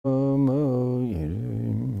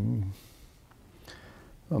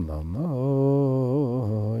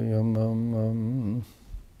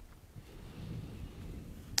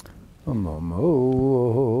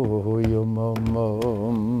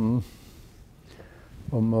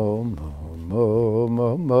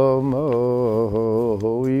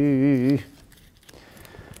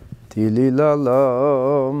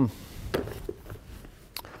Tililalam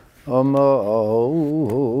Amaoyomoy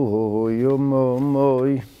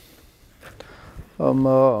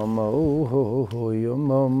Amaoyomom.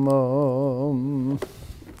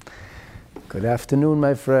 Good afternoon,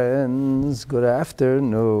 my friends. Good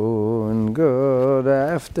afternoon. Good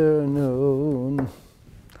afternoon.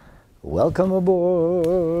 Welcome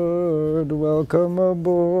aboard. Welcome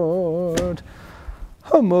aboard.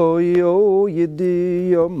 Hamoyo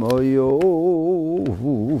yidi hamoyo.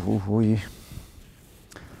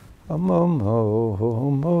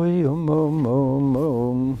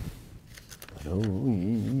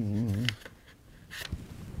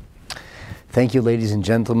 Thank you, ladies and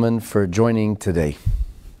gentlemen, for joining today.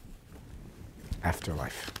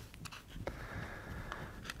 Afterlife.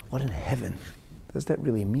 What in heaven does that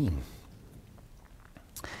really mean?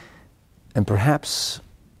 And perhaps,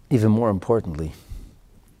 even more importantly,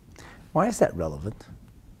 why is that relevant?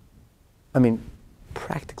 I mean,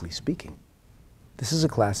 practically speaking, this is a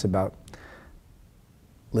class about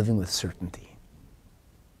living with certainty.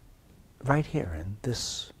 Right here in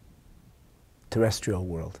this terrestrial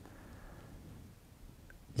world.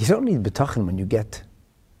 You don't need Bitachon when you get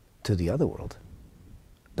to the other world.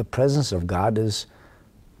 The presence of God is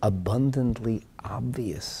abundantly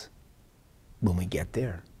obvious when we get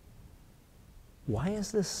there. Why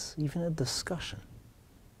is this even a discussion?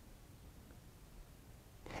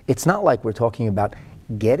 It's not like we're talking about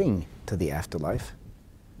getting to the afterlife.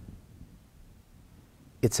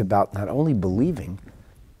 It's about not only believing,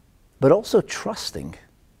 but also trusting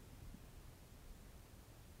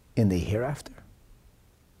in the hereafter.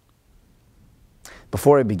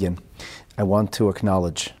 Before I begin, I want to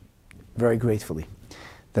acknowledge very gratefully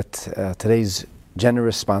that today's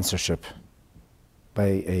generous sponsorship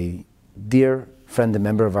by a dear friend and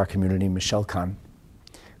member of our community, Michelle Kahn,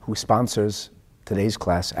 who sponsors today's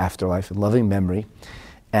class, Afterlife, in loving memory,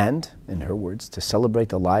 and, in her words, to celebrate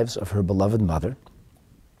the lives of her beloved mother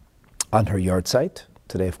on her yahrzeit.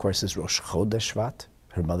 Today, of course, is Rosh Chodesh Shvat.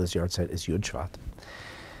 Her mother's yahrzeit is Yud Shvat.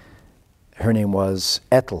 Her name was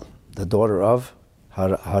Etel, the daughter of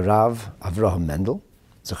Harav Avraham Mendel,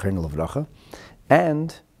 Zechirna Levracha,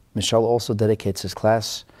 and Michelle also dedicates his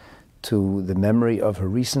class to the memory of her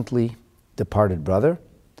recently departed brother,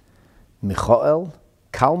 Michael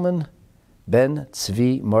Kalman Ben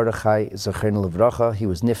Tzvi Mordechai Zechirna Levracha. He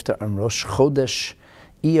was niftar on Rosh Chodesh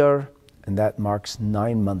Iyar, and that marks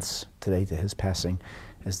 9 months today to his passing,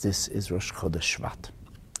 as this is Rosh Chodesh Shvat.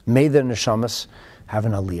 May their neshamas have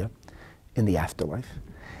an aliyah in the afterlife,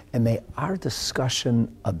 and may our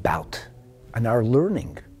discussion about and our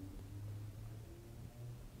learning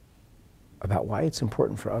about why it's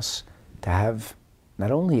important for us to have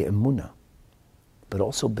not only emunah, but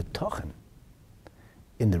also bitachon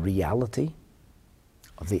in the reality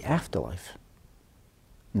of the afterlife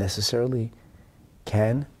necessarily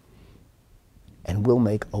can and will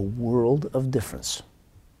make a world of difference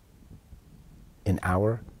in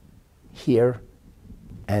our here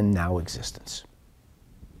and now existence.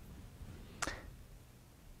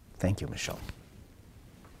 Thank you, Michelle.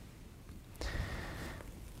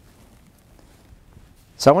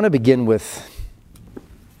 So I want to begin with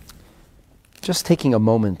just taking a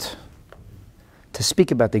moment to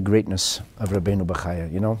speak about the greatness of Rabbeinu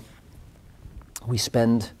Bachaya. You know, we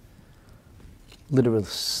spend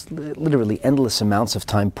literally endless amounts of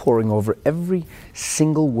time poring over every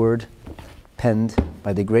single word penned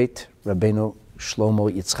by the great Rabbeinu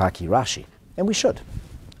Shlomo Yitzchaki Rashi. And we should.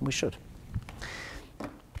 We should.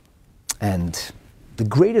 And the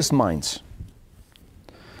greatest minds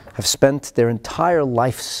have spent their entire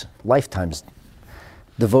lifetimes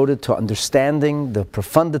devoted to understanding the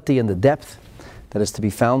profundity and the depth that is to be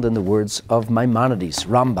found in the words of Maimonides,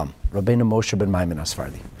 Rambam, Rabbeinu Moshe ben Maimon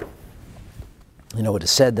Asfardi. You know, it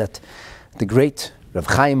is said that the great Rav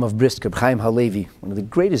Chaim of Brisk, Rav Chaim Halevi, one of the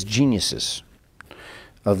greatest geniuses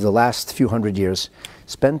of the last few hundred years,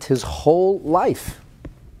 spent his whole life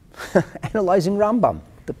analyzing Rambam,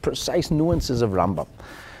 the precise nuances of Rambam.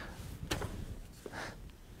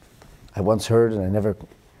 I once heard, and I never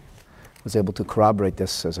was able to corroborate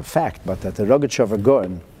this as a fact, but that the Rogatchover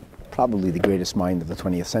Gaon, probably the greatest mind of the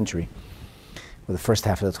 20th century, or the first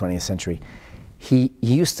half of the 20th century, he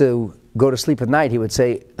used to go to sleep at night, he would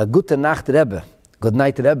say, a gute Nacht Rebbe, good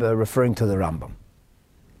night Rebbe, referring to the Rambam.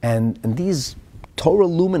 And these Torah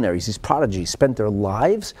luminaries, these prodigies, spent their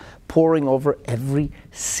lives poring over every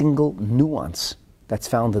single nuance that's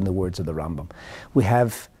found in the words of the Rambam. We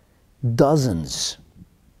have dozens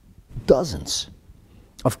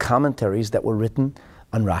of commentaries that were written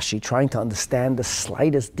on Rashi, trying to understand the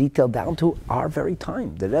slightest detail down to our very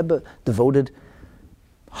time. The Rebbe devoted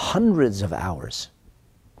hundreds of hours,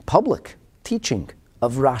 public teaching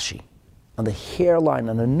of Rashi, on the hairline,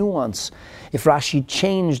 on the nuance. If Rashi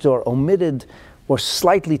changed or omitted or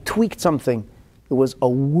slightly tweaked something, it was a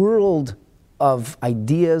world of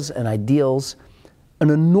ideas and ideals, an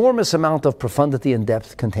enormous amount of profundity and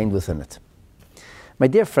depth contained within it. My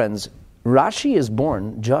dear friends, Rashi is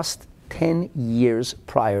born just 10 years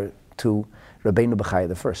prior to Rabbeinu Bachaya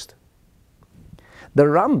I. The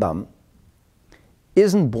Rambam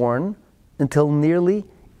isn't born until nearly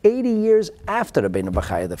 80 years after Rabbeinu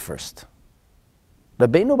Bachaya I.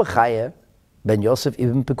 Rabbeinu Bachaya ben Yosef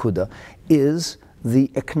ibn Pekuda is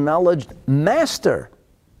the acknowledged master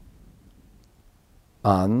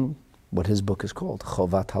on what his book is called,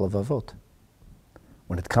 Chovat HaLevavot.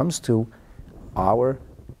 When it comes to our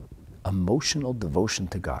emotional devotion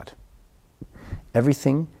to God,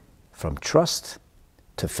 everything from trust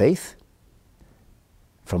to faith,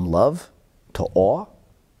 from love to awe,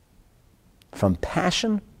 from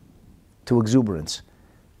passion to exuberance,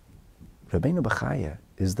 Rabbeinu Bachaya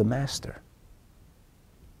is the master.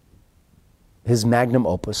 His magnum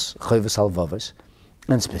opus, Chovos HaLevavos,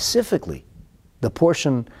 and specifically the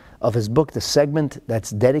portion of his book, the segment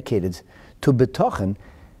that's dedicated to Bitachon,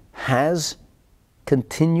 has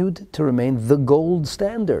continued to remain the gold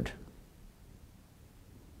standard.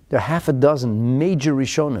 There are half a dozen major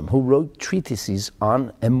Rishonim who wrote treatises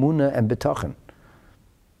on Emunah and Bitachon.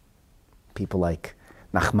 People like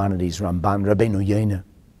Nachmanides, Ramban, Rabbeinu Yonah,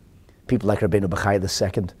 people like Rabbeinu Bachaya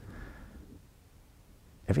II.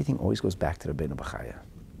 Everything always goes back to Rabbeinu Bachaya.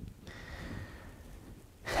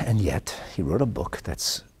 And yet, he wrote a book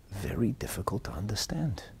that's very difficult to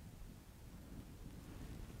understand.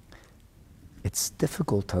 It's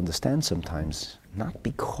difficult to understand sometimes, not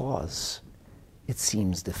because it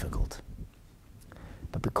seems difficult,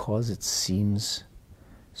 but because it seems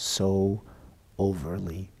so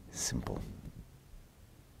overly simple.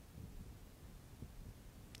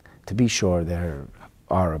 To be sure, there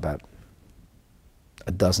are about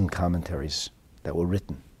a dozen commentaries that were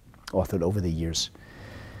written, authored over the years,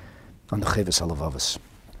 on the Chovos HaLevavos,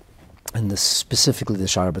 and specifically the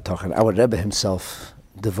Sha'ar HaBitachon. Our Rebbe himself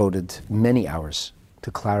devoted many hours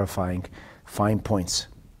to clarifying fine points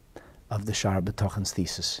of the Sha'ar HaBitachon's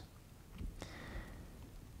thesis.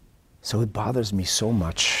 So it bothers me so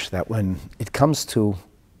much that when it comes to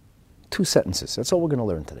 2 sentences, that's all we're going to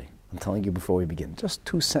learn today. I'm telling you before we begin, just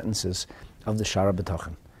 2 sentences of the Sha'ar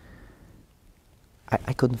HaBitachon.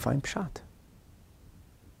 I couldn't find pshat.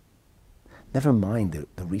 Never mind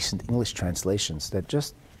the recent English translations that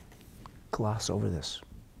just gloss over this.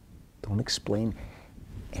 Don't explain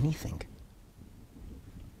anything.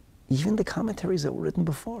 Even the commentaries that were written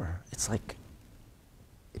before, it's like,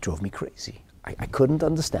 it drove me crazy. I couldn't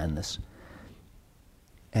understand this.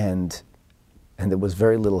 And there was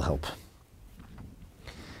very little help.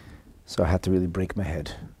 So I had to really break my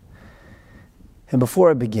head. And before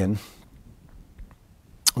I begin,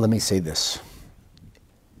 let me say this.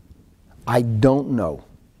 I don't know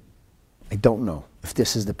if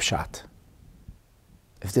this is the pshat,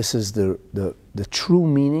 if this is the true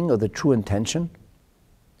meaning or the true intention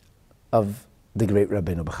of the great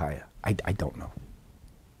Rabbeinu Bachaya. I don't know.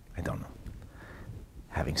 I don't know.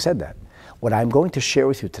 Having said that, what I'm going to share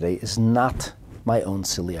with you today is not my own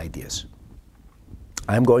silly ideas.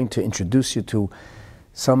 I'm going to introduce you to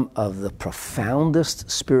some of the profoundest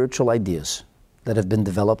spiritual ideas that have been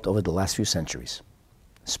developed over the last few centuries,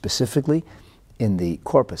 specifically in the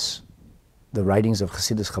corpus, the writings of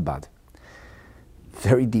Hasidus Chabad.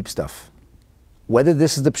 Very deep stuff. Whether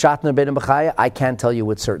this is the Pshat in Rabbeinu Bachaya, I can't tell you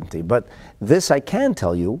with certainty. But this I can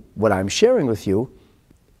tell you, what I'm sharing with you,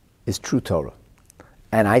 is true Torah.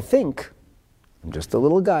 And I think, I'm just a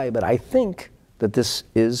little guy, but I think that this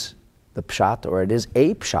is the Pshat, or it is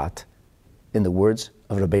a Pshat, in the words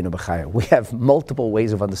of Rabbeinu Bachaya. We have multiple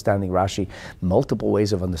ways of understanding Rashi, multiple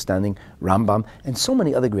ways of understanding Rambam, and so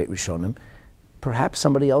many other great Rishonim. Perhaps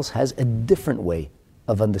somebody else has a different way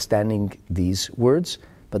of understanding these words,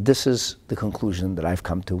 but this is the conclusion that I've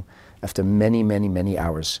come to after many, many, many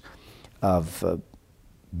hours of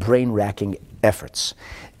brain-racking efforts.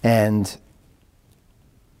 And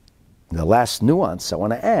the last nuance I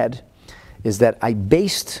want to add is that I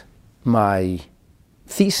based my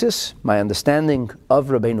thesis, my understanding of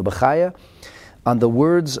Rabbeinu Bachaya, on the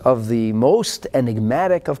words of the most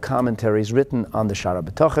enigmatic of commentaries written on the Sha'ar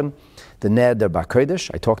HaBitachon, the Neder B'Kodesh.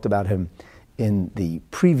 I talked about him in the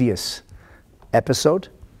previous episode.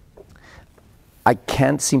 I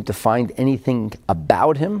can't seem to find anything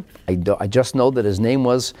about him. I just know that his name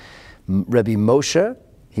was Rabbi Moshe.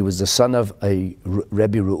 He was the son of a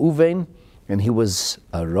Rabbi Reuven, and he was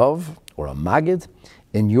a Rav, or a Magid,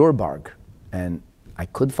 in Yorbarg. And I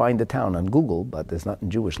could find the town on Google, but there's nothing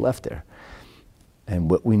Jewish left there. And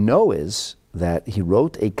what we know is that he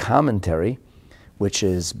wrote a commentary which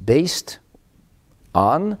is based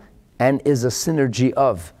on and is a synergy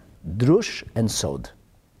of drush and sod.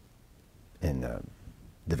 In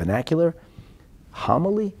the vernacular,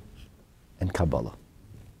 homily and Kabbalah.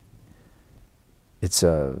 It's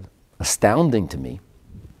astounding to me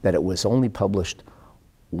that it was only published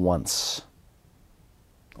once.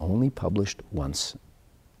 Only published once.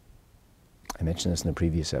 I mentioned this in the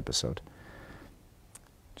previous episode.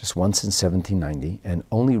 Just once in 1790, and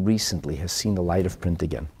only recently has seen the light of print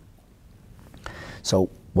again. So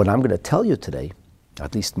what I'm going to tell you today,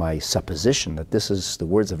 at least my supposition that this is the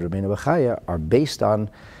words of Rabbeinu Bachaya, are based on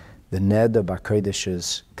the Neder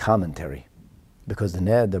B'Kodesh's commentary. Because the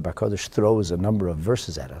Neder B'Kodesh throws a number of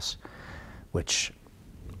verses at us, which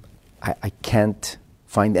I can't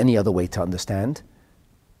find any other way to understand,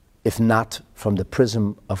 if not from the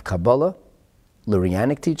prism of Kabbalah,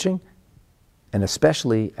 Lurianic teaching, and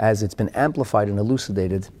especially as it's been amplified and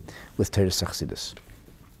elucidated with Teres Chassidus.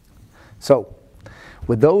 So,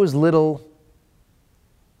 with those little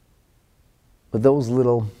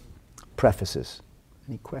prefaces,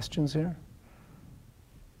 any questions here?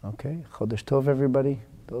 Okay, Chodesh Tov, everybody.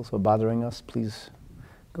 Those who are bothering us, please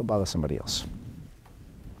go bother somebody else.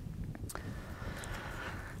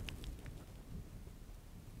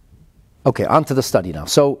 Okay, on to the study now.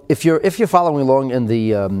 So, if you're following along in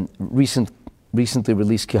the recently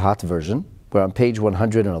released Kihat version, we're on page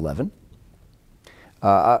 111.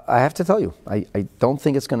 I have to tell you, I don't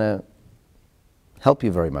think it's going to help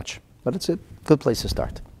you very much, but it's a good place to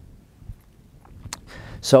start.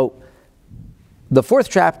 So, the fourth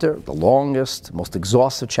chapter, the longest, most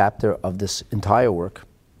exhaustive chapter of this entire work,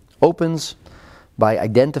 opens by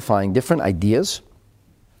identifying different ideas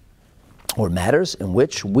or matters in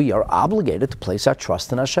which we are obligated to place our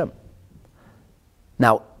trust in Hashem.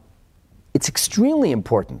 Now, it's extremely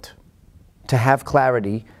important to have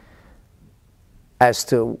clarity as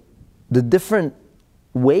to the different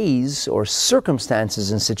ways or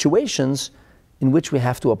circumstances and situations in which we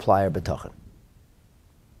have to apply our Bitachon.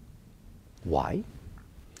 Why?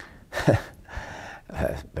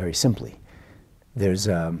 Very simply, there's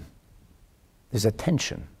a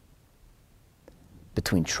tension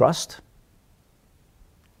between trust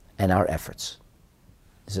and our efforts.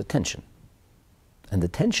 There's a tension. And the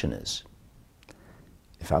tension is,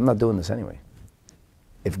 if I'm not doing this anyway,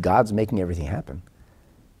 if God's making everything happen,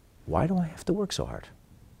 why do I have to work so hard?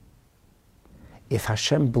 If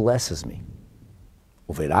Hashem blesses me,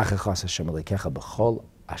 in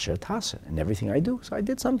everything I do, so I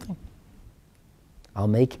did something, I'll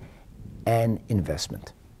make an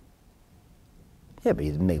investment. Yeah, but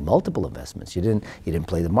you didn't make multiple investments. You didn't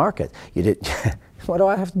play the market. What do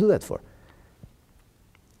I have to do that for?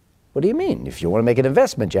 What do you mean? If you want to make an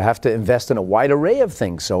investment, you have to invest in a wide array of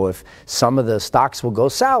things. So if some of the stocks will go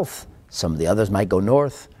south, some of the others might go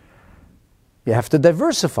north. You have to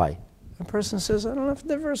diversify. The person says, I don't have to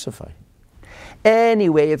diversify.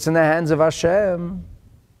 Anyway, it's in the hands of Hashem.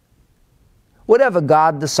 Whatever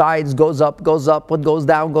God decides goes up, what goes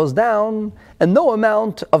down, and no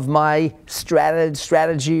amount of my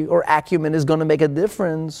strategy or acumen is going to make a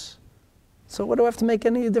difference. So what do I have to make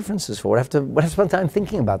any differences for? What do I have to spend time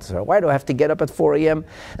thinking about this? Why do I have to get up at 4 a.m.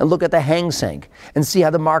 and look at the Hang Seng and see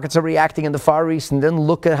how the markets are reacting in the Far East, and then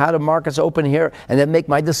look at how the markets open here and then make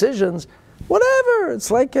my decisions? Whatever.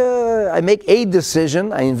 It's like I make a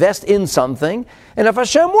decision, I invest in something, and if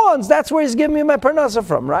Hashem wants, that's where He's giving me my parnasa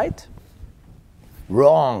from, right?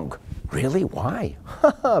 Wrong. Really? Why?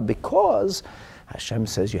 Because Hashem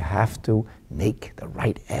says you have to make the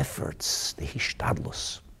right efforts, the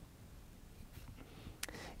hishtadlus.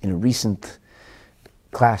 In a recent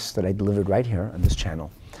class that I delivered right here on this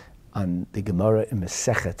channel on the Gemara in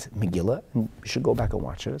Masechet Megillah, and you should go back and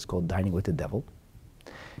watch it. It's called Dining with the Devil.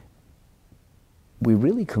 We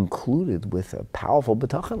really concluded with a powerful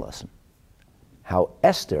Bitachon lesson. How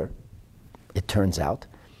Esther, it turns out,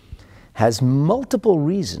 has multiple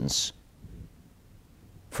reasons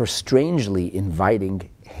for strangely inviting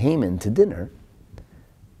Haman to dinner,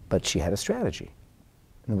 but she had a strategy.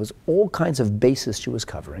 And there was all kinds of bases she was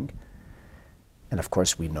covering. And of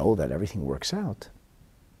course we know that everything works out.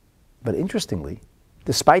 But interestingly,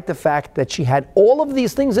 despite the fact that she had all of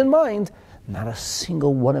these things in mind, not a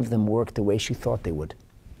single one of them worked the way she thought they would.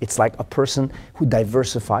 It's like a person who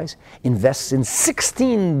diversifies, invests in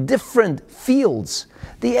 16 different fields: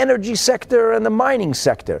 the energy sector and the mining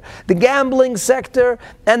sector, the gambling sector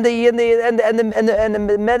and the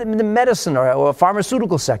medicine or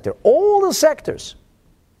pharmaceutical sector, all the sectors.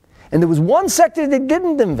 And there was one sector they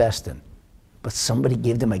didn't invest in, but somebody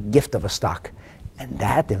gave them a gift of a stock. And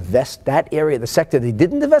that area, the sector they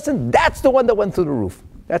didn't invest in, that's the one that went through the roof.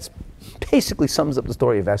 That's basically sums up the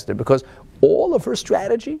story of Esther, because all of her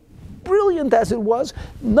strategy, brilliant as it was,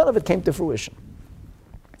 none of it came to fruition.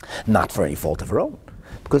 Not for any fault of her own,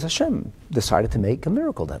 because Hashem decided to make a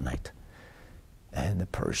miracle that night. And the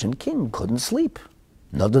Persian king couldn't sleep.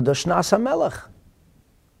 Nadadashnas HaMelech.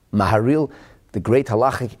 Maharil, the great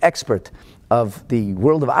halachic expert of the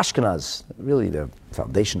world of Ashkenaz, really the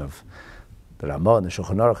foundation of the Ramah and the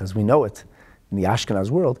Shulchan Aruch as we know it, in the Ashkenaz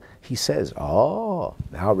world, he says, now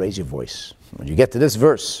raise your voice. When you get to this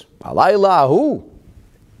verse, Alaylahu,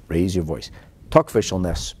 raise your voice.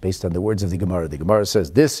 Tokveshalness, based on the words of the Gemara. The Gemara says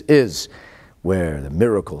this is where the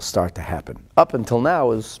miracles start to happen. Up until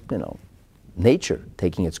now is, nature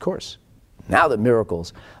taking its course. Now the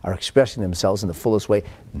miracles are expressing themselves in the fullest way,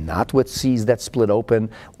 not with seas that split open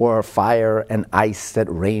or fire and ice that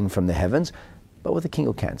rain from the heavens, but with a king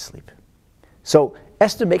who can't sleep. So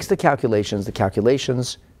Esther makes the calculations. The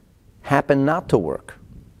calculations happen not to work,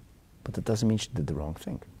 but that doesn't mean she did the wrong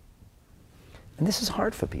thing. And this is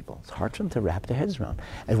hard for people. It's hard for them to wrap their heads around.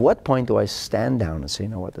 At what point do I stand down and say, you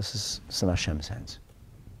know what, this is in Hashem's hands?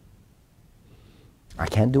 I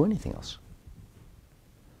can't do anything else.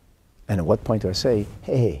 And at what point do I say,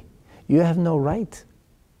 hey, you have no right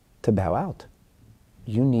to bow out.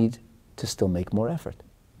 You need to still make more effort.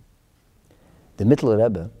 The Mittler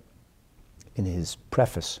Rebbe, in his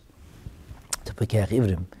preface to Pekach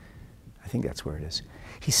Ivrim, I think that's where it is,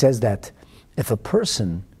 he says that if a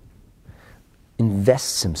person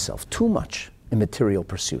invests himself too much in material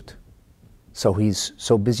pursuit, so he's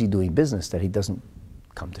so busy doing business that he doesn't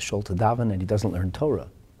come to Shul to daven and he doesn't learn Torah,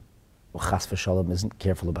 or chas v'shalom isn't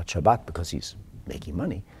careful about Shabbat because he's making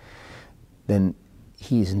money, then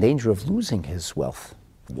he's in danger of losing his wealth.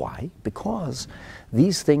 Why? Because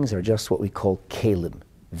these things are just what we call kelim,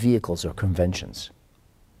 vehicles or conventions.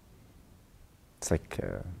 It's like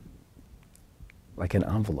an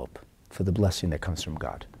envelope for the blessing that comes from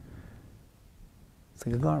God. It's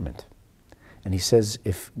like a garment. And he says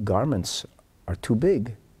if garments are too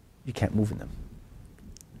big, you can't move in them.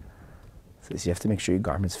 He says you have to make sure your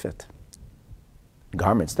garments fit.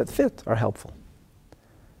 Garments that fit are helpful.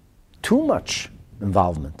 Too much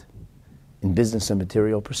involvement in business and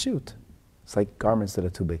material pursuit, it's like garments that are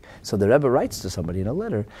too big. So the Rebbe writes to somebody in a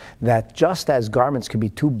letter that just as garments can be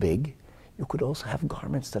too big, you could also have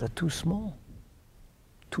garments that are too small,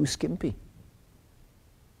 too skimpy.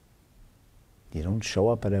 You don't show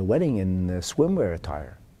up at a wedding in swimwear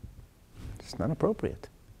attire. It's not appropriate.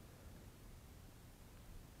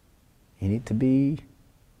 You need to be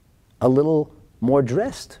a little more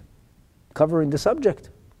dressed, covering the subject.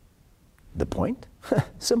 The point?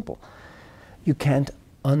 Simple. You can't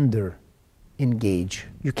under-engage.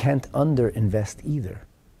 You can't under-invest either.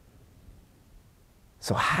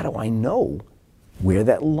 So how do I know where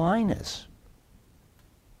that line is?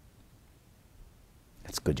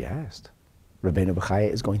 It's good you asked. Rabbeinu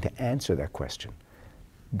Bachaya is going to answer that question,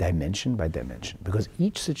 dimension by dimension, because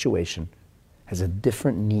each situation has a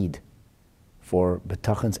different need for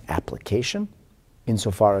Bitachon's application,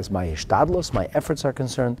 insofar as my hishtadlos, my efforts are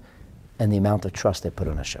concerned, and the amount of trust I put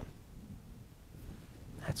on Hashem.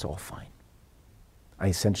 That's all fine. I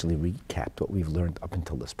essentially recapped what we've learned up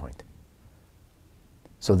until this point.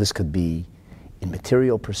 So this could be in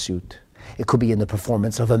material pursuit. It could be in the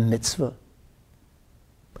performance of a mitzvah,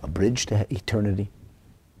 a bridge to eternity.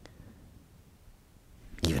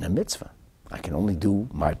 Even a mitzvah. I can only do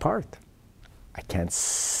my part. I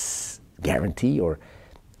can't guarantee or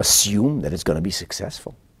assume that it's going to be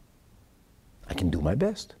successful. I can do my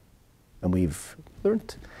best. And we've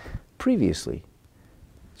learned previously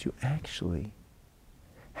that you actually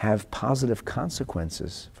have positive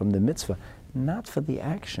consequences from the mitzvah, not for the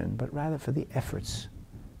action, but rather for the efforts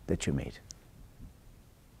that you made.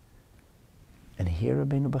 And here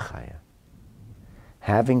Rabbeinu Bachaya,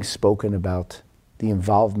 having spoken about the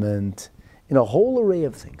involvement in a whole array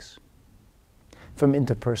of things, from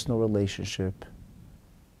interpersonal relationship,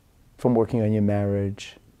 from working on your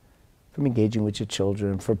marriage, from engaging with your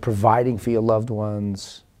children, for providing for your loved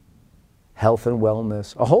ones, health and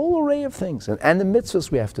wellness, a whole array of things, and the mitzvahs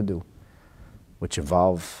we have to do, which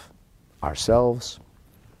involve ourselves,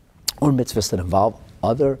 or mitzvahs that involve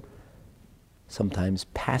other, sometimes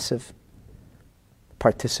passive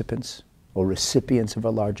participants or recipients of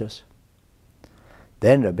our largesse.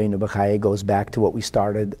 Then Rabbeinu Bachaya goes back to what we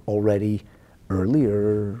started already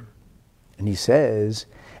earlier, and he says,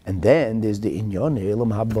 and then there's the inyan elam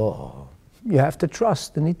haba. You have to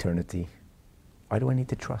trust in eternity. Why do I need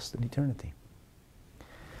to trust in eternity?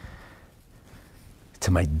 To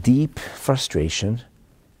my deep frustration,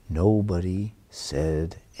 nobody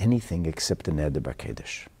said anything except the Neder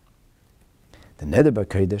B'Kodesh. The Neder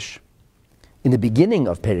B'Kodesh, in the beginning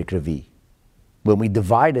of Perik Revi, when we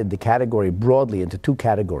divided the category broadly into two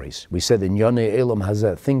categories, we said in Yonei Elam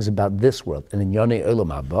Hazeh, things about this world, and in Yonei Elam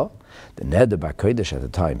Haba, the Neder B'Kodesh at the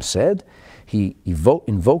time said, he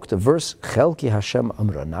invoked a verse, Chelki Hashem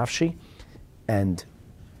Amra Nafshi, and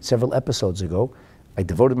several episodes ago, I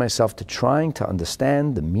devoted myself to trying to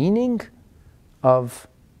understand the meaning of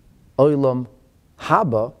Olam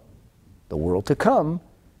Haba, the world to come,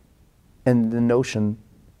 and the notion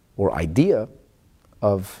or idea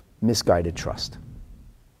of misguided trust.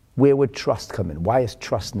 Where would trust come in? Why is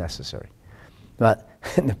trust necessary? But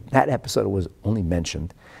in that episode was only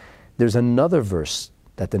mentioned. There's another verse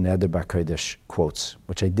that the Neder B'Kodesh quotes,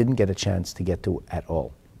 which I didn't get a chance to get to at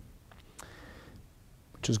all,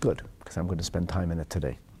 which is good, because I'm going to spend time in it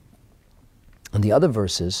today. And the other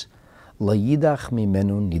verse is, La yidach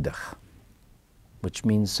mimenu nidach, which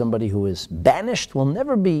means somebody who is banished will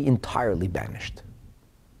never be entirely banished.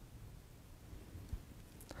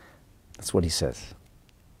 That's what he says.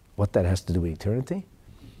 What that has to do with eternity,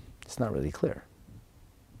 it's not really clear.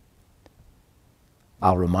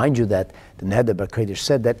 I'll remind you that the Neder B'Kodesh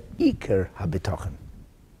said that Sha'ar HaBitachon.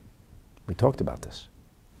 We talked about this.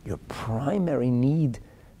 Your primary need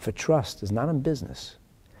for trust is not in business,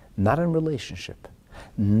 not in relationship,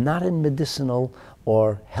 not in medicinal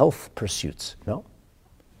or health pursuits. No.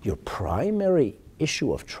 Your primary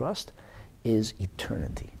issue of trust is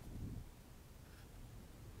eternity.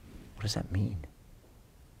 What does that mean?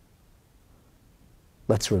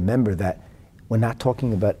 Let's remember that we're not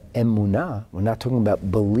talking about emunah, we're not talking about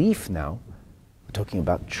belief now, we're talking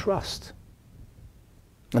about trust.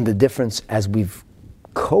 And the difference, as we've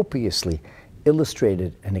copiously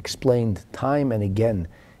illustrated and explained time and again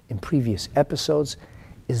in previous episodes,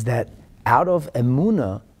 is that out of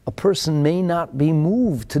emunah, a person may not be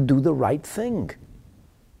moved to do the right thing.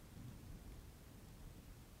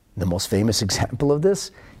 The most famous example of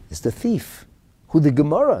this is the thief, who the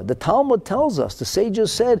Gemara, the Talmud tells us, the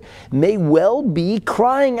sages said, may well be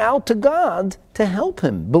crying out to God to help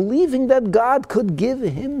him, believing that God could give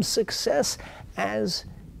him success as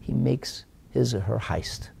he makes his or her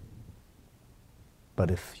heist.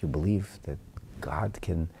 But if you believe that God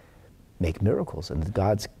can make miracles and that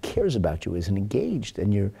God cares about you, is engaged,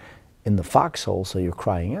 and you're in the foxhole, so you're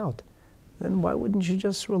crying out, then why wouldn't you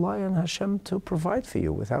just rely on Hashem to provide for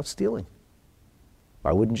you without stealing?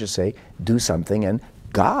 Why wouldn't you say, do something, and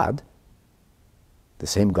God, the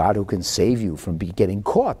same God who can save you from getting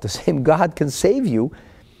caught, the same God can save you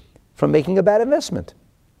from making a bad investment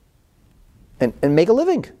and make a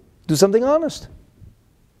living, do something honest.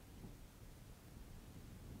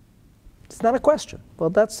 It's not a question.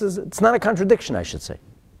 Well, it's not a contradiction, I should say.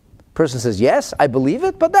 Person says, yes, I believe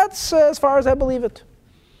it, but that's as far as I believe it.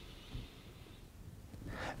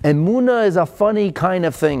 Emunah is a funny kind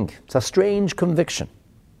of thing. It's a strange conviction.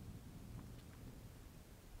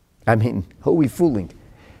 I mean, who are we fooling?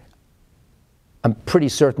 I'm pretty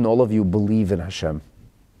certain all of you believe in Hashem.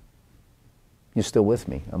 You're still with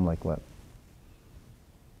me. I'm like, what?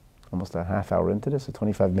 Almost a half hour into this, or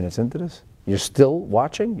 25 minutes into this? You're still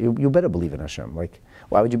watching? You better believe in Hashem. Like,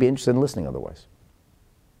 why would you be interested in listening otherwise?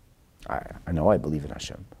 I know I believe in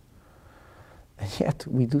Hashem. And yet,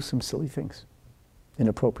 we do some silly things.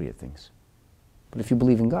 Inappropriate things. But if you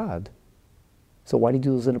believe in God, so why do you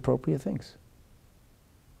do those inappropriate things?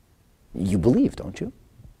 You believe, don't you?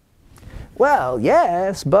 Well,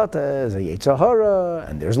 yes, but there's a Yetzer Hara,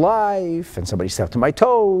 and there's life, and somebody stepped on my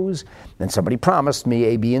toes, and somebody promised me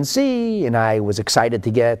A, B, and C, and I was excited to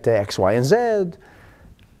get X, Y, and Z.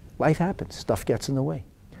 Life happens. Stuff gets in the way.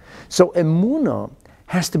 So emunah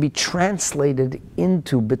has to be translated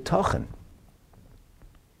into bitachon,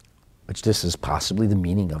 which this is possibly the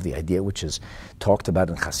meaning of the idea which is talked about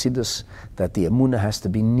in Chassidus, that the emunah has to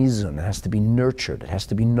be nizun, it has to be nurtured, it has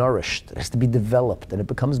to be nourished, it has to be developed, and it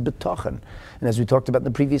becomes bitachon. And as we talked about in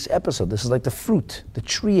the previous episode, this is like the fruit. The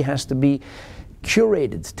tree has to be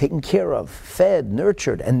curated, taken care of, fed,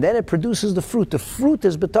 nurtured, and then it produces the fruit. The fruit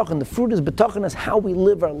is bitachon. The fruit is bitachon is how we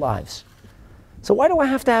live our lives. So why do I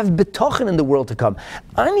have to have bitachon in the world to come?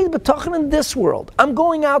 I need bitachon in this world. I'm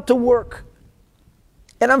going out to work.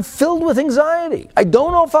 and I'm filled with anxiety. I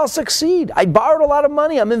don't know if I'll succeed. I borrowed a lot of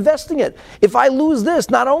money. I'm investing it. If I lose this,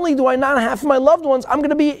 not only do I not have my loved ones, I'm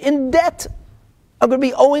going to be in debt. I'm going to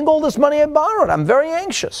be owing all this money I borrowed. I'm very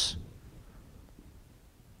anxious.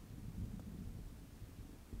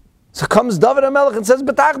 So comes David HaMelech and says,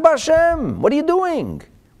 Bitach b'Hashem, what are you doing?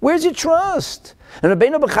 Where's your trust? And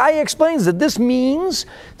Rabbeinu Bachaya explains that this means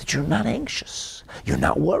that you're not anxious. You're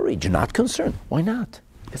not worried. You're not concerned. Why not?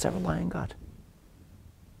 Because I rely on God.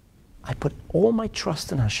 I put all my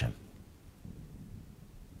trust in Hashem.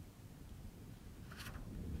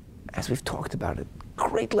 As we've talked about it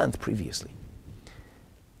great length previously.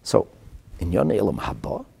 So, in Yonei Elam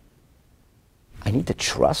Haba, I need to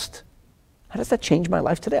trust. How does that change my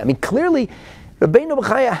life today? I mean, clearly, Rabbeinu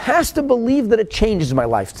Bachaya has to believe that it changes my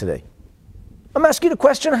life today. I'm asking the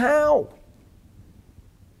question, how?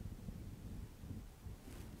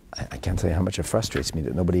 I can't tell you how much it frustrates me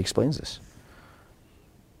that nobody explains this.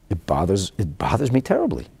 It bothers me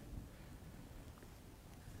terribly.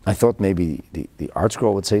 I thought maybe the art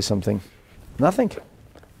scroll would say something. Nothing.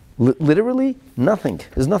 Literally nothing.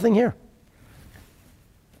 There's nothing here.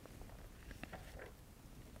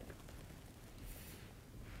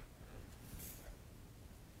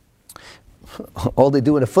 All they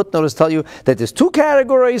do in a footnote is tell you that there's two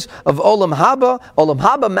categories of Olam Haba. Olam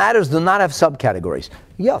Haba matters do not have subcategories.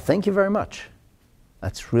 Yeah, thank you very much.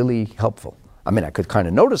 That's really helpful. I mean, I could kind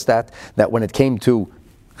of notice that when it came to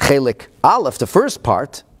Chelik Aleph, the first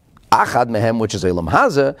part, Achad Mehem, which is Olam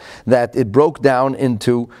Haza, that it broke down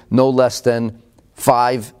into no less than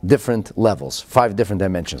 5 different levels, 5 different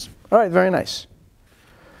dimensions. All right, very nice.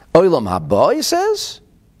 Olam Haba, he says,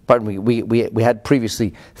 pardon me, we had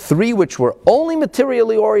previously 3 which were only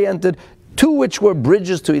materially oriented, 2 which were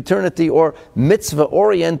bridges to eternity or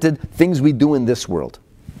mitzvah-oriented things we do in this world.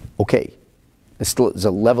 Okay, there's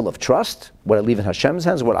a level of trust, what I leave in Hashem's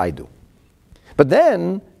hands, what I do. But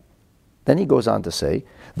then he goes on to say,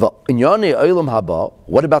 what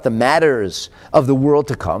about the matters of the world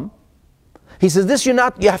to come? He says this you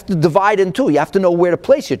have to divide in 2. You have to know where to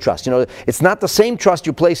place your trust. You know, it's not the same trust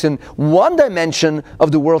you place in one dimension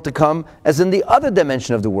of the world to come as in the other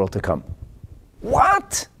dimension of the world to come.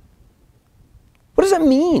 What? What does that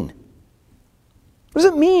mean? What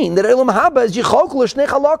does it mean that Olam Haba is yichok l'shnei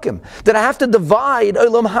chalakim? That I have to divide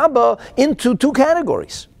Olam Haba into 2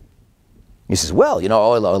 categories? He says, well, you know,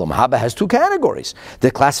 Olam Haba has 2 categories.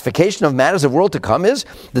 The classification of matters of world to come is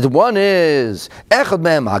that one is Echad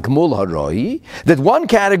Mehem Hagmul Haroi, that one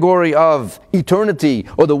category of eternity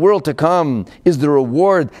or the world to come is the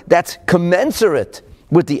reward that's commensurate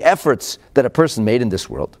with the efforts that a person made in this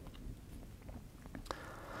world.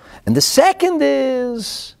 And the second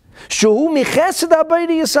is Shuhu Michesed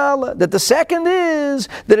HaBeiri Yisala, that the second is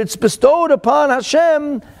that it's bestowed upon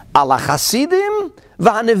Hashem ala Chasidim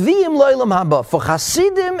v'haneviyim lo'olam haba, for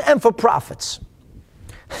Chasidim and for prophets.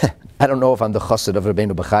 I don't know if I'm the chassid of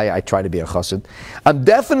Rabbeinu Bachaya. I try to be a chassid. I'm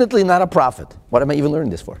definitely not a prophet. What am I even learning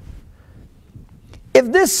this for?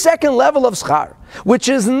 If this second level of schar, which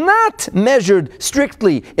is not measured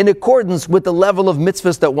strictly in accordance with the level of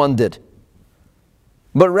mitzvahs that one did,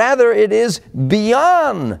 but rather it is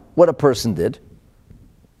beyond what a person did,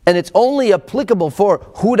 and it's only applicable for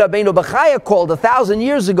who Rabbeinu Bachaya called 1,000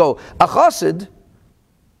 years ago a chassid,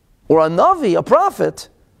 or a navi, a prophet,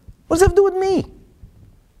 what does that have to do with me?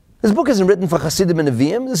 This book isn't written for Chasidim and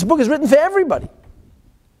Nevi'im. This book is written for everybody.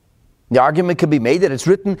 The argument could be made that it's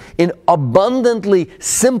written in abundantly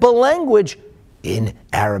simple language in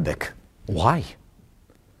Arabic. Why?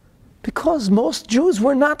 Because most Jews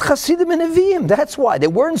were not Chasidim and Nevi'im. That's why. They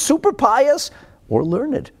weren't super pious or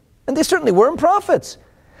learned. And they certainly weren't prophets.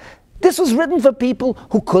 This was written for people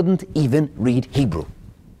who couldn't even read Hebrew.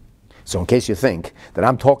 So in case you think that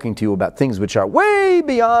I'm talking to you about things which are way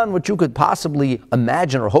beyond what you could possibly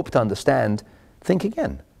imagine or hope to understand, think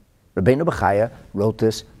again. Rabbeinu Bachaya wrote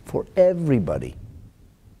this for everybody.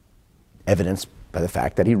 Evidenced by the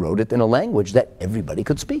fact that he wrote it in a language that everybody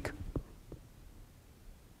could speak.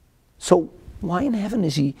 So why in heaven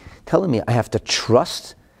is he telling me I have to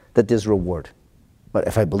trust that there's reward? But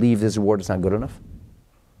if I believe there's reward, it's not good enough?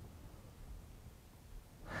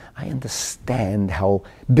 I understand how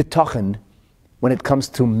Bitachon, when it comes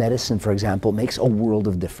to medicine, for example, makes a world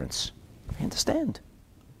of difference. I understand.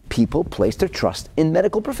 People place their trust in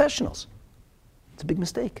medical professionals. It's a big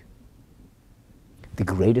mistake. The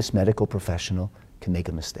greatest medical professional can make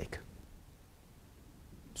a mistake.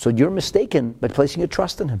 So you're mistaken by placing your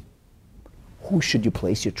trust in him. Who should you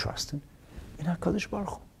place your trust in? In HaKadosh Baruch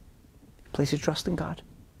Hu. Place your trust in God.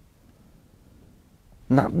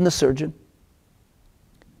 Not in the surgeon.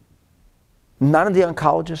 Not in the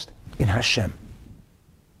oncologist, in Hashem.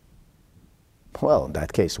 Well, in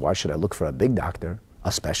that case, why should I look for a big doctor,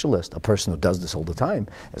 a specialist, a person who does this all the time?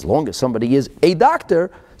 As long as somebody is a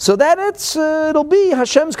doctor, so that it'll be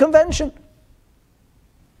Hashem's convention.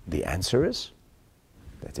 The answer is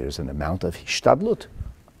that there's an amount of hishtadlut,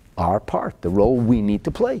 our part, the role we need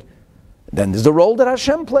to play. Then there's the role that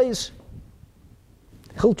Hashem plays.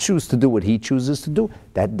 He'll choose to do what he chooses to do.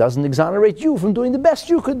 That doesn't exonerate you from doing the best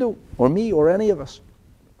you could do, or me, or any of us.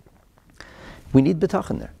 We need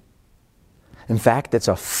Bitachon there. In fact, it's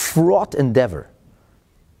a fraught endeavor.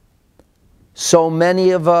 So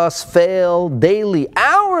many of us fail daily,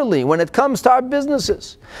 hourly, when it comes to our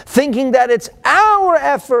businesses, thinking that it's our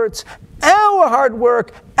efforts, our hard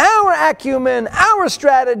work, our acumen, our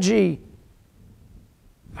strategy,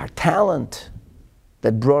 our talent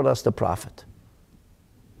that brought us the profit.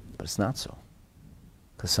 But it's not so.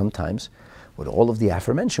 Because sometimes, with all of the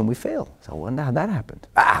aforementioned, we fail. So I wonder how that happened.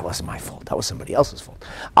 It wasn't my fault. That was somebody else's fault.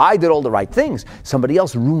 I did all the right things. Somebody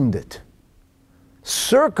else ruined it.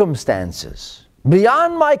 Circumstances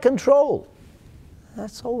beyond my control.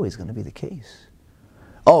 That's always going to be the case.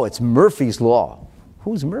 Oh, it's Murphy's Law.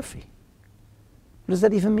 Who's Murphy? What does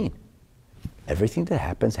that even mean? Everything that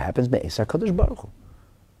happens me'es HaKadosh Baruch Hu.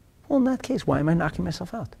 Well, in that case, why am I knocking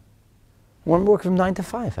myself out? I want to work from 9 to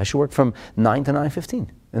 5. I should work from 9 to 9:15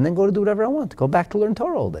 and then go to do whatever I want. Go back to learn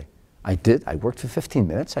Torah all day. I worked for 15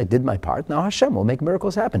 minutes. I did my part. Now Hashem will make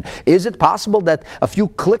miracles happen. Is it possible that a few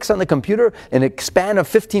clicks on the computer in a span of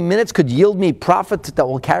 15 minutes could yield me profit that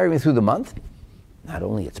will carry me through the month? Not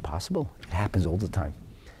only it's possible, it happens all the time.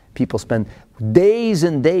 People spend days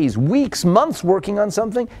and days, weeks, months working on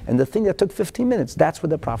something, and the thing that took 15 minutes, that's where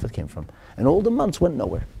the profit came from. And all the months went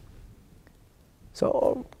nowhere.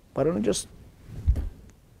 So why don't I just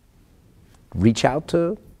reach out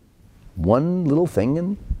to one little thing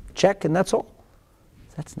and check, and that's all?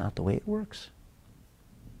 That's not the way it works.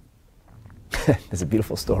 There's a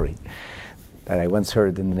beautiful story that I once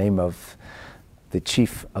heard in the name of the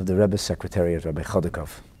chief of the Rebbe's secretariat, Rabbi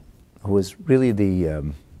Chodakov, who was really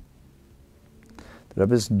the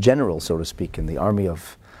Rebbe's general, so to speak, in the army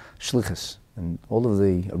of Shlichus. And all of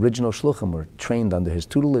the original Shluchim were trained under his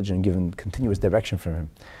tutelage and given continuous direction from him.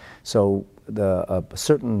 So a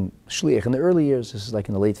certain Shliach in the early years, this is like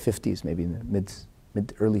in the late 50s, maybe in the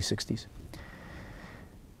mid-early 60s,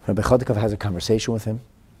 Rabbi Chodakov has a conversation with him,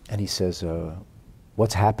 and he says,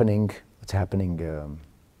 what's happening?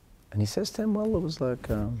 And he says to him, well, it was like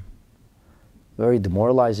very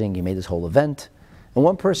demoralizing. He made this whole event, and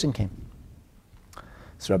one person came.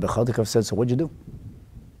 So Rabbi Chodakov said, so what'd you do?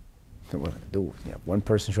 What did I do? Yeah, one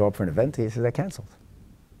person show up for an event, he says, I canceled.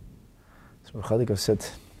 So Rabbi Chodakov said,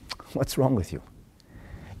 what's wrong with you?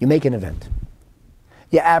 You make an event,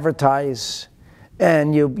 you advertise,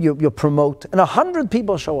 and you promote, and 100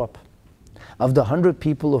 people show up. Of the 100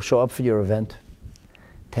 people who show up for your event,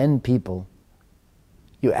 10 people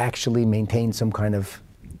you actually maintain some kind of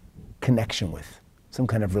connection with, some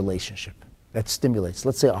kind of relationship that stimulates.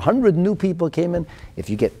 Let's say 100 new people came in. If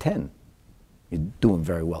you get 10, you're doing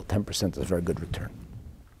very well. 10% is a very good return.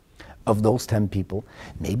 Of those 10 people,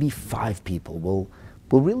 maybe 5 people will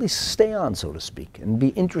really stay on, so to speak, and be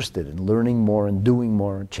interested in learning more and doing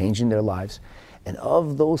more, changing their lives. And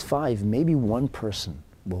of those 5, maybe one person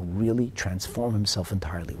will really transform himself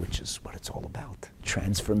entirely, which is what it's all about.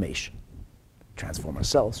 Transformation. Transform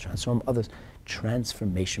ourselves, transform others.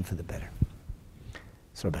 Transformation for the better.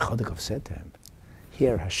 So Rabbi Chodakov said to him,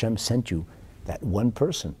 here Hashem sent you that one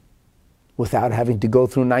person without having to go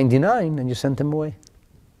through 99, and you sent him away.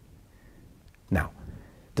 Now,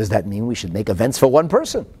 does that mean we should make events for one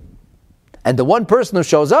person? And the one person who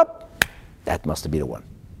shows up, that must be the one.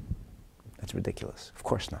 That's ridiculous. Of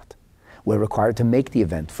course not. We're required to make the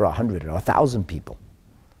event for 100 or 1,000 people.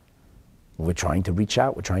 We're trying to reach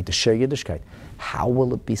out. We're trying to share Yiddishkeit. How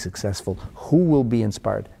will it be successful? Who will be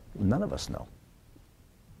inspired? None of us know.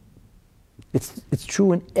 It's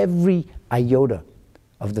true in every iota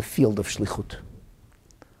of the field of shlichut.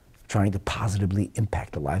 Trying to positively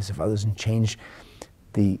impact the lives of others and change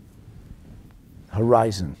the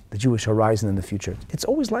horizon, the Jewish horizon in the future. It's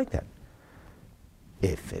always like that.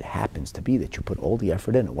 If it happens to be that you put all the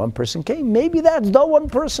effort in and one person came, maybe that's the one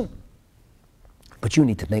person. But you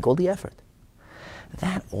need to make all the effort.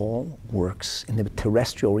 That all works in the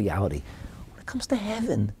terrestrial reality. When it comes to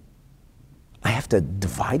heaven, I have to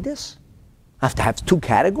divide this? I have to have 2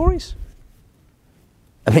 categories?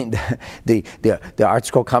 I mean, the Art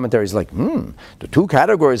Scroll commentary is like, the 2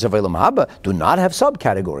 categories of Olam Haba do not have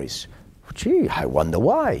subcategories. Gee, I wonder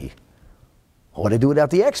why. What do I do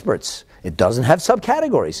without the experts? It doesn't have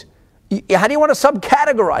subcategories. How do you want to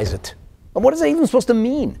subcategorize it? And what is it even supposed to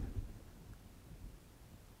mean?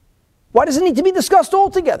 Why does it need to be discussed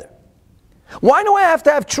altogether? Why do I have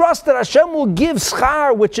to have trust that Hashem will give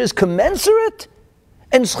schar which is commensurate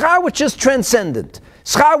and schar which is transcendent?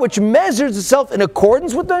 Schar which measures itself in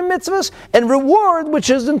accordance with the mitzvahs, and reward which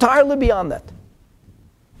is entirely beyond that.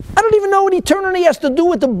 I don't even know what eternity has to do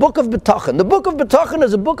with the book of Bitachon. The book of Bitachon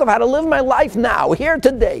is a book of how to live my life now, here,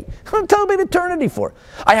 today. What tell me eternity for?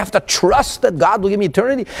 I have to trust that God will give me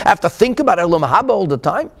eternity. I have to think about Olam Haba all the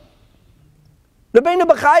time. Rabbeinu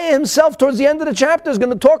Bachaya himself, towards the end of the chapter, is going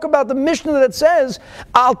to talk about the Mishnah that says,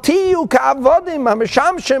 Al tiyu ka'avodim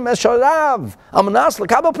ha'mishamshem esharav amanas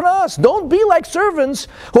l'kabel pras. Don't be like servants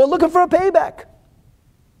who are looking for a payback.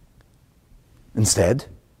 Instead,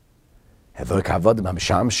 you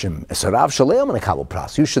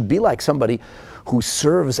should be like somebody who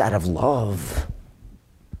serves out of love.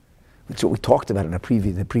 That's what we talked about in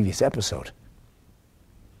the previous episode.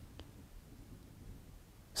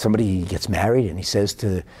 Somebody gets married and he says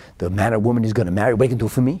to the man or woman he's going to marry, what can you do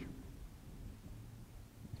for me?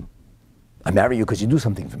 I marry you because you do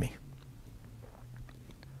something for me.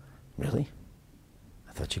 Really?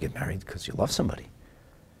 I thought you get married because you love somebody.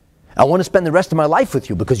 I want to spend the rest of my life with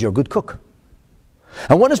you because you're a good cook.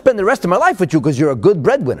 I want to spend the rest of my life with you because you're a good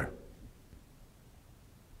breadwinner.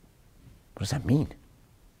 What does that mean?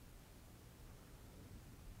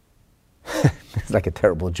 It's like a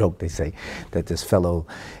terrible joke. They say that this fellow,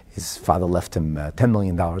 his father left him $10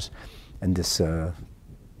 million, and this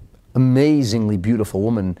amazingly beautiful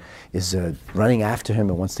woman is running after him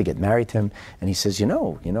and wants to get married to him. And he says,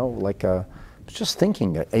 just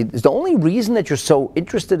thinking, is the only reason that you're so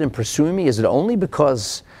interested in pursuing me, is it only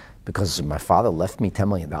because my father left me $10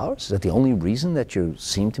 million? Is that the only reason that you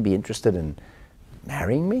seem to be interested in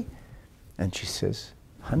marrying me? And she says,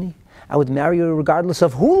 honey, I would marry you regardless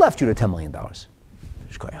of who left you the $10 million.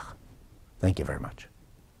 Thank you very much.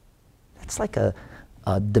 That's like a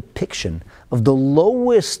depiction of the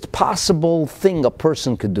lowest possible thing a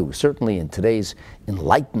person could do. Certainly in today's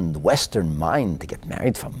enlightened Western mind, to get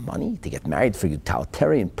married for money, to get married for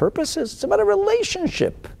utilitarian purposes. It's about a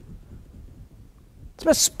relationship. It's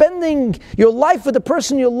about spending your life with the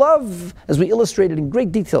person you love, as we illustrated in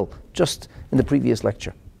great detail just in the previous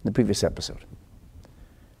lecture, in the previous episode.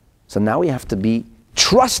 So now we have to be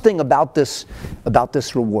trusting about this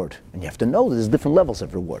reward. And you have to know that there's different levels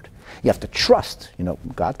of reward. You have to trust,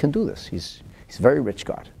 God can do this. He's a very rich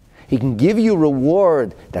God. He can give you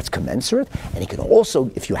reward that's commensurate, and he can also,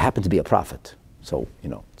 if you happen to be a prophet. So,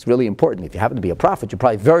 it's really important. If you happen to be a prophet, you're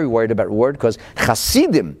probably very worried about reward, because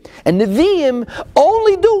Hasidim and Nevi'im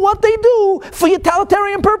only do what they do for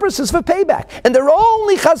utilitarian purposes, for payback. And they're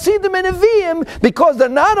only Hasidim and Nevi'im because they're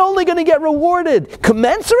not only going to get rewarded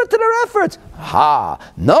commensurate to their efforts.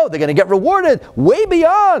 No, they're going to get rewarded way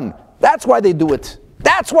beyond. That's why they do it.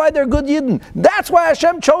 That's why they're good Yidden. That's why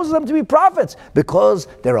Hashem chose them to be prophets, because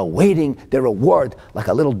they're awaiting their reward like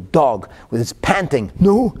a little dog with its panting.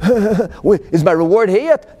 No, is my reward here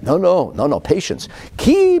yet? No, patience.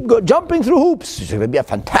 Keep jumping through hoops. It's going to be a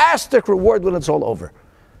fantastic reward when it's all over.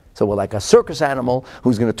 So we're like a circus animal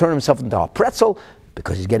who's going to turn himself into a pretzel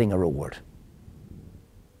because he's getting a reward.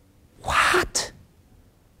 What?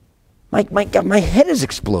 My God, my head is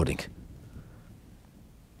exploding.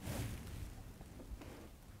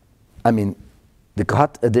 I mean, the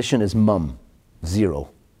Gat edition is mum, 0.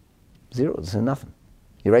 0, this is nothing.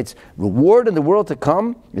 He writes, reward in the world to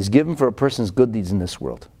come is given for a person's good deeds in this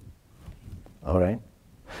world. All right?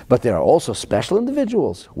 But there are also special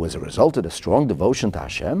individuals who, as a result of a strong devotion to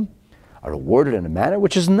Hashem, are rewarded in a manner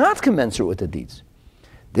which is not commensurate with the deeds.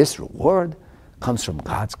 This reward comes from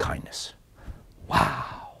God's kindness.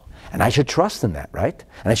 Wow. And I should trust in that, right?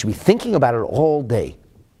 And I should be thinking about it all day.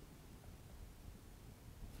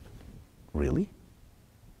 Really?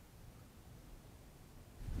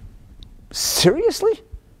 Seriously?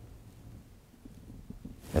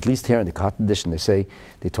 At least here in the Gat edition,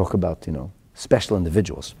 they talk about, special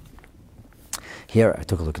individuals. Here, I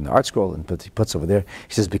took a look in the art scroll, and he puts over there,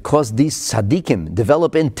 he says, because these tzaddikim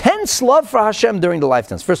develop intense love for Hashem during the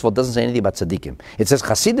lifetimes. First of all, it doesn't say anything about tzaddikim. It says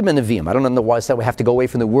Hasidim and Nevi'im. I don't know why it's that we have to go away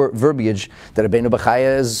from the verbiage that Rabbeinu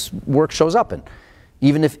Bachaya's work shows up in.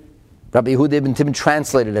 Even if Rabbi Yehuda ibn Tibbon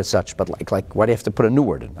translated as such, but like, why do you have to put a new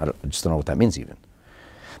word in? I just don't know what that means even.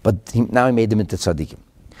 But now he made them into tzaddikim.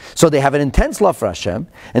 So they have an intense love for Hashem,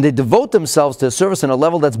 and they devote themselves to service on a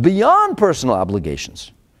level that's beyond personal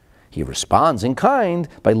obligations. He responds in kind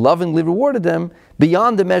by lovingly rewarding them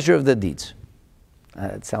beyond the measure of their deeds.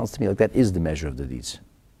 It sounds to me like that is the measure of the deeds.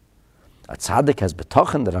 A tzaddik has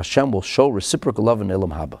bitachon that Hashem will show reciprocal love in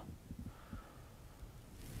Olam Haba.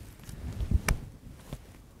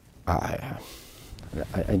 I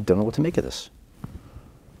don't know what to make of this.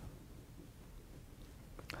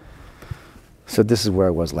 So this is where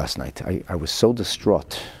I was last night. I was so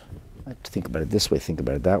distraught. I had to think about it this way, think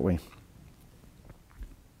about it that way.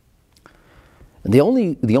 And the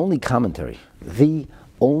only commentary,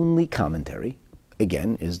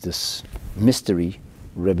 again, is this mystery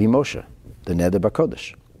Rabbi Moshe, the Neder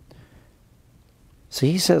B'Kodesh. So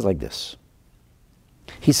he says like this.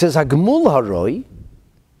 He says, Hagmul haroi.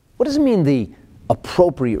 What does it mean, the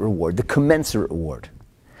appropriate reward, the commensurate reward?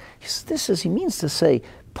 He means to say,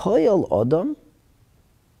 Poyal Odom,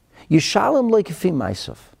 Yishalem Leikefi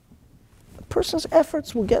Maisav. A person's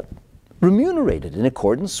efforts will get remunerated in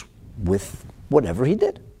accordance with whatever he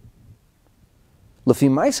did. Lefi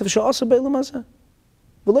Maisav Sha'asa Beilam Hazeh.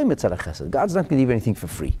 V'loi mitzad hachesed. God's not going to give you anything for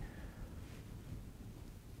free.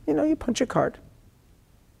 You punch a card.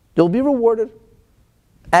 You'll be rewarded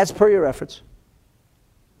as per your efforts.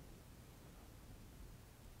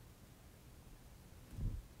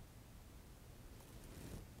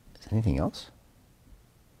 Is there anything else?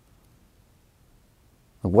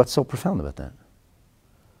 What's so profound about that?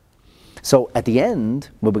 So at the end,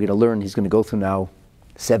 what we're going to learn, he's going to go through now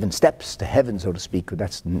 7 steps to heaven, so to speak.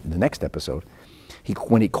 That's the next episode.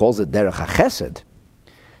 When he calls it derech hachesed,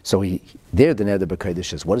 so the Neder B'Kodesh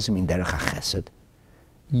says, what does it mean, derech hachesed?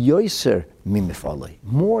 Yoiser mimifalei,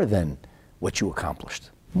 more than what you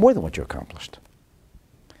accomplished. More than what you accomplished.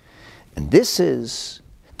 And this is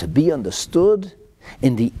to be understood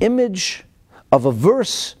in the image of a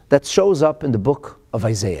verse that shows up in the book of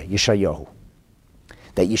Isaiah, Yeshayahu.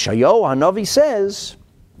 That Yeshayahu Hanavi says,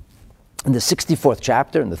 in the 64th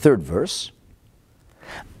chapter, in the 3rd verse,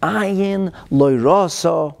 Ayin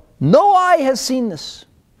loirasa, no eye has seen this.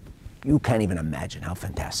 You can't even imagine how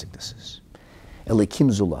fantastic this is. Elikim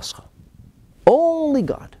zulascha. Only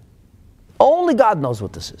God knows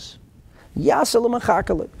what this is. Yasel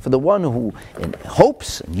machakale. For the one who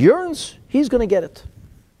hopes and yearns, he's going to get it.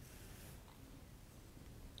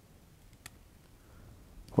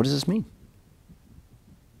 What does this mean?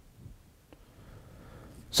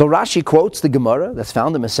 So Rashi quotes the Gemara that's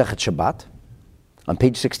found in Masechet Shabbat on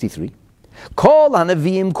page 63. Kol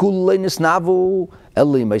hanavim kulei nisnavu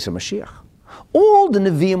eli meisa Mashiach. All the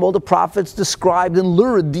Nevi'im, all the prophets described in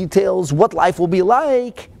lurid details what life will be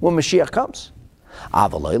like when Mashiach comes.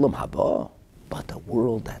 Aval olam haba, but the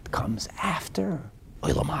world that comes after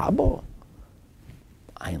olam haba,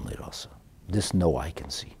 ayin leirasa. This no eye can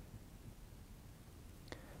see.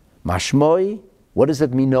 Mashmoi, what does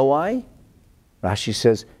that mean, no eye? Rashi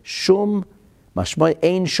says, Shum, Mashmoi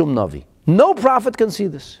ein shum navi. No prophet can see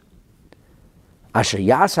this. Asher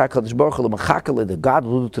yasa HaKadosh Baruch Hu l'machakale, that God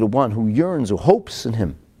will do to the one who yearns, who hopes in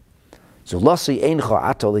Him. Zulasi eincha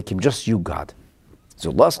ato lekim, just you, God.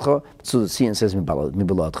 Zulascha, so the Sion says,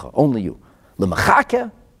 mibeladcha, only you.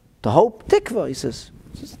 L'machake, to hope, tikva, he says.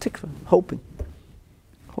 It's tikva, hoping.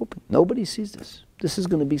 Nobody sees this. This is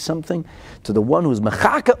going to be something to the one who's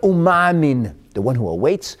machaka umamin, the one who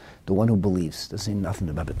awaits, the one who believes. There's nothing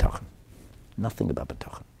about Bitachon. Nothing about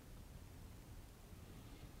Bitachon.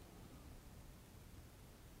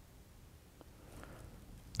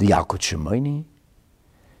 The Yalkut Shimoni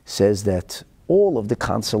says that all of the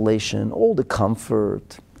consolation, all the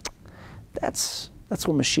comfort, that's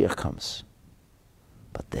when Mashiach comes.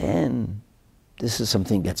 But then, this is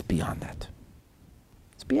something that's beyond that.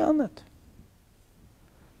 It's beyond that.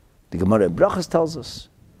 The Gemara in Brachas tells us,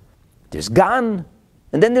 there's Gan,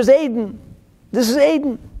 and then there's Eden. This is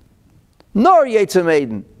Eden. Nor Yetzim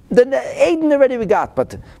Eden. Then Eden already we got,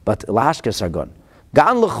 but Lahashkas are gone.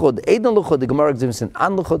 Gan L'chud, Eden L'chud, the Gemara gives an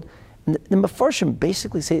An L'chud. And the Mefarshim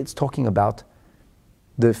basically say it's talking about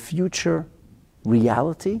the future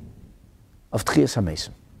reality of Tchias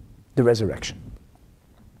HaMesim, the resurrection.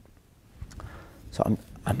 So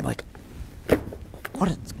I'm like, what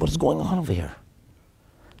is going on over here?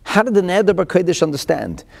 How did the Neder B'Kodesh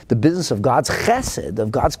understand the business of God's chesed,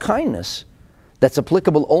 of God's kindness, that's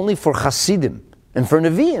applicable only for Hasidim and for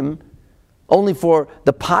Nevi'im, only for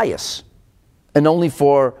the pious, and only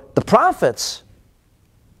for the prophets?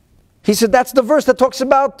 He said that's the verse that talks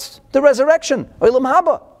about the resurrection, Olam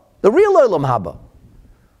Haba, the real Olam Haba.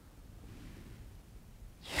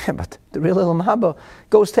 Yeah, but the real Olam Haba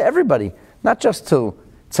goes to everybody, not just to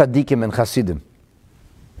tzaddikim and Hasidim.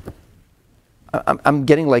 I'm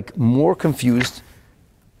getting more confused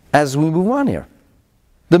as we move on here.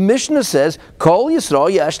 The Mishnah says, Kol Yisrael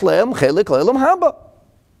yesh lehem chelik le'olam haba.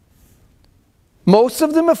 Most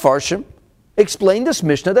of the Mefarshim explain this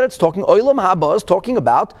Mishnah that it's talking, Olam Haba is talking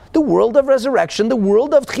about the world of resurrection, the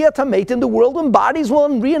world of Tchiyat HaMeitim, the world when bodies will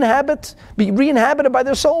be re-inhabited by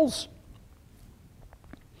their souls.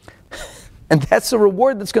 And that's the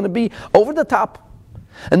reward that's going to be over the top.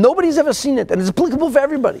 And nobody's ever seen it, and it's applicable for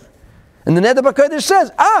everybody. And the Neder B'Kodesh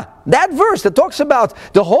says, that verse that talks about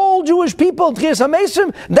the whole Jewish people, Tchias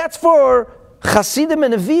HaMesim, that's for Chasidim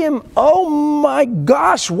and Nevi'im. Oh my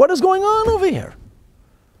gosh, what is going on over here?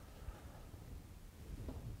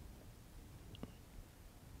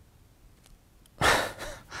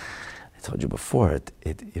 I told you before, it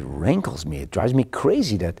rankles me, it drives me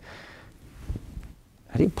crazy that,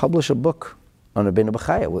 how do you publish a book on Rabbeinu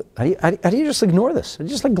Bachaya? How do you just ignore this? How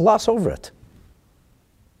do you just gloss over it?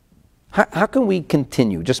 How can we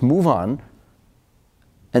continue, just move on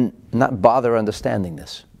and not bother understanding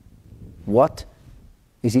this? What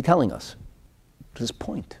is he telling us? To this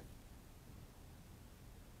point.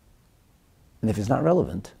 And if it's not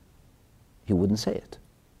relevant, he wouldn't say it.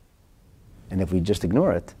 And if we just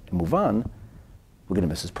ignore it and move on, we're going to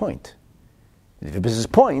miss his point. And if he misses his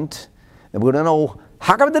point, then we're going to know,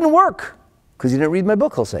 how come it didn't work? Because you didn't read my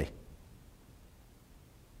book, he'll say.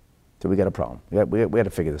 So we got a problem. We got to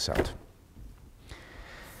figure this out.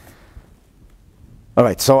 All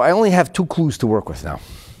right, so I only have 2 clues to work with now.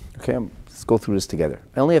 Okay, let's go through this together.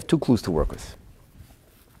 I only have 2 clues to work with.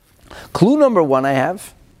 Clue number 1 I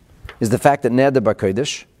have is the fact that Neder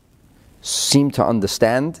B'Kodesh seem to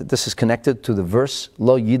understand that this is connected to the verse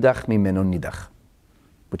Lo Yidach Mimeno Nidach,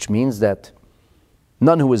 which means that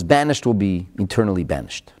none who is banished will be eternally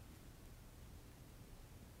banished.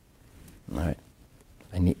 All right,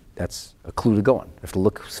 that's a clue to go on. I have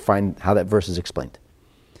to find how that verse is explained.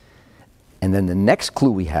 And then the next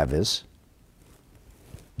clue we have is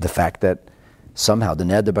the fact that somehow the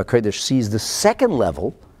Neder B'Kodesh sees the second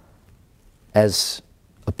level as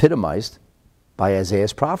epitomized by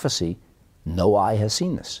Isaiah's prophecy, no eye has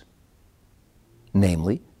seen this.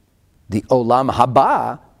 Namely, the Olam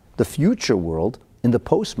Haba, the future world, in the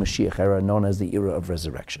post-Mashiach era known as the era of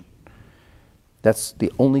resurrection. That's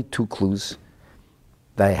the only 2 clues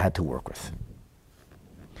that I had to work with.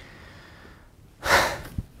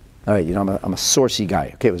 All right, I'm a sourcey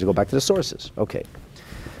guy. Okay, let's go back to the sources. Okay.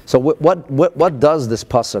 So what does this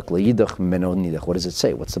pasuk, Le'yidach Mimeno Nidach, what does it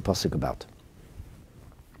say? What's the pasuk about?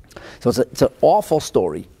 So it's an awful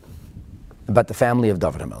story about the family of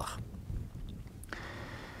David HaMelech.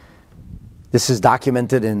 This is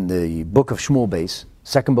documented in the book of Shmuel Beis,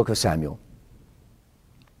 2nd book of Samuel.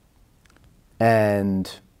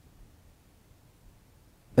 And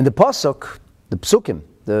in the pasuk, the psukim,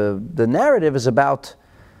 the narrative is about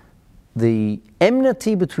the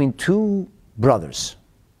enmity between 2 brothers,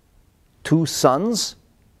 2 sons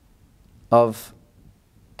of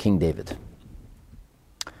King David.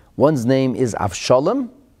 One's name is Avshalom,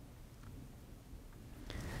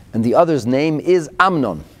 and the other's name is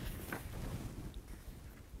Amnon.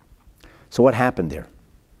 So what happened there?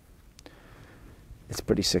 It's a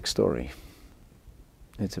pretty sick story.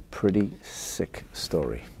 It's a pretty sick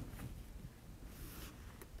story.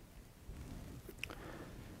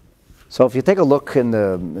 So if you take a look in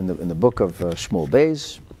the book of Shmuel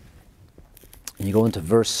Beis, and you go into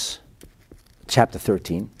chapter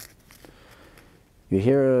 13, you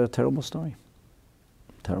hear a terrible story.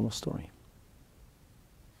 Terrible story.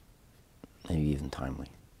 Maybe even timely.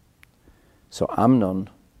 So Amnon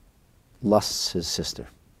lusts his sister,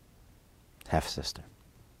 half-sister.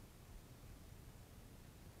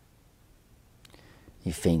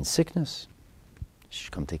 He feigns sickness. She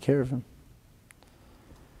should come take care of him.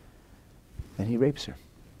 And he rapes her.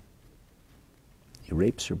 He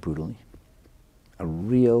rapes her brutally. A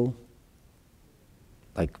real,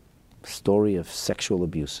 story of sexual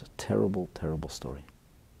abuse. A terrible, terrible story.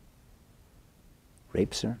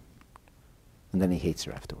 Rapes her, and then he hates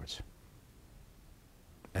her afterwards.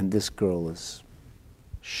 And this girl is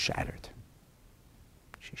shattered.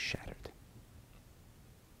 She's shattered.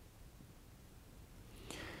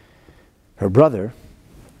 Her brother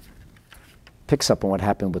picks up on what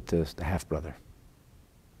happened with the half-brother.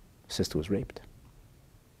 Sister was raped.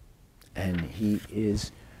 And he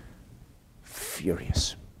is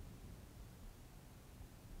furious.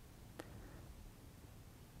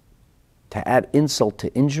 To add insult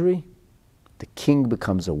to injury, the king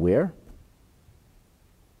becomes aware.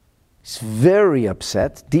 He's very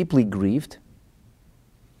upset, deeply grieved,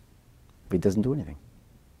 but he doesn't do anything.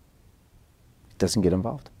 He doesn't get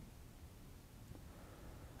involved.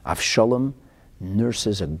 Avshalom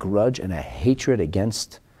nurses a grudge and a hatred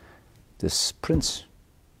against this prince,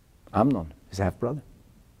 Amnon, his half-brother.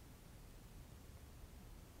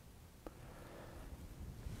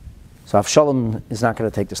 So Avshalom is not going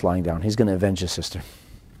to take this lying down. He's going to avenge his sister.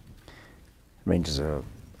 Arranges a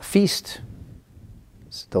feast.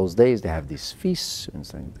 Those days they have these feasts, and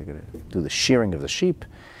so they're going to do the shearing of the sheep.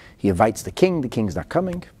 He invites the king. The king's not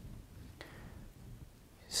coming.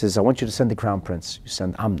 He says, I want you to send the crown prince. You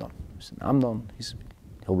send Amnon. and Amnon.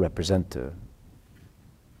 He'll represent the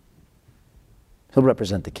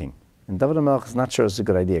king. And David HaMelech is not sure it's a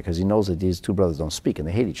good idea because he knows that these two brothers don't speak and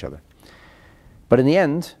they hate each other. But in the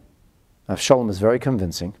end, Avshalom is very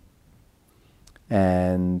convincing,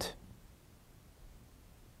 and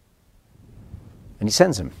he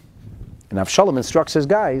sends him. And Avshalom instructs his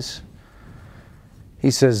guys.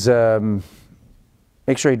 He says,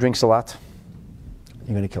 make sure he drinks a lot.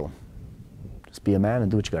 You're going to kill him. Just be a man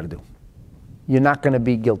and do what you got to do. You're not going to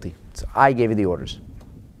be guilty. So I gave you the orders.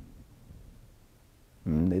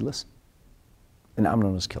 And they listen. And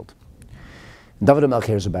Amnon was killed. And David HaMelech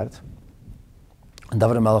hears about it. And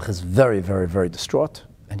David HaMelech is very, very, very distraught.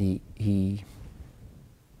 And he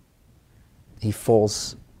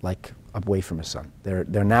falls like away from his son. They're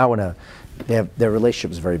now their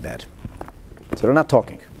relationship is very bad. So they're not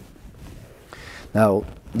talking. Now,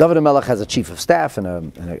 David HaMelech has a chief of staff and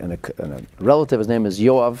a relative. His name is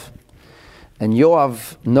Yoav. And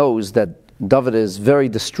Yoav knows that David is very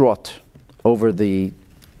distraught over the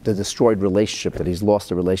destroyed relationship, that he's lost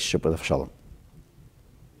the relationship with Avshalom.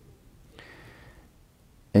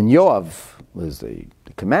 And Yoav was the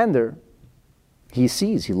commander. He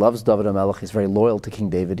loves David HaMelech. He's very loyal to King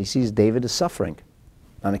David. He sees David is suffering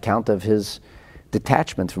on account of his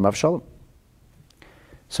detachment from Avshalom.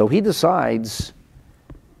 So he decides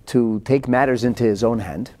to take matters into his own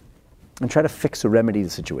hand and try to fix or remedy the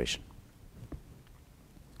situation.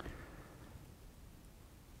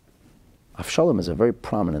 Avshalom is a very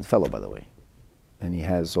prominent fellow, by the way, and he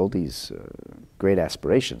has all these great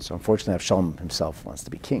aspirations. So unfortunately, Avshalom himself wants to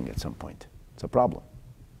be king at some point. It's a problem.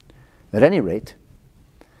 At any rate,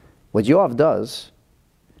 what Yoav does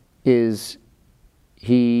is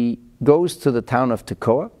he goes to the town of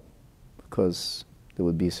Tekoa, because there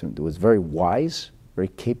was very wise, very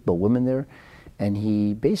capable women there, and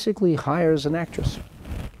he basically hires an actress,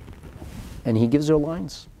 and he gives her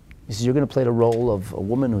lines. He says, you're going to play the role of a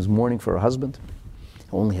woman who's mourning for her husband,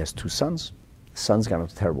 who only has 2 sons. The sons got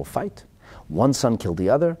into a terrible fight. One son killed the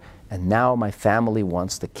other, and now my family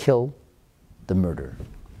wants to kill the murderer.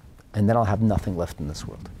 And then I'll have nothing left in this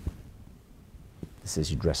world. He says,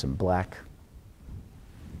 you dress in black,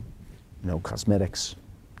 no cosmetics,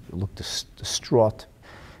 you look distraught.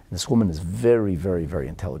 And this woman is very, very, very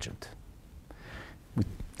intelligent. We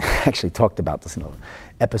actually talked about this in an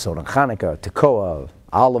episode on Hanukkah, Tekoa,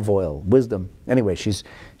 olive oil, wisdom. Anyway, she's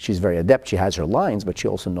very adept. She has her lines, but she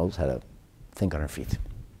also knows how to think on her feet.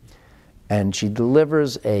 And she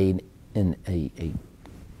delivers an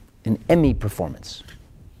Emmy performance,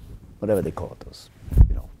 whatever they call it, those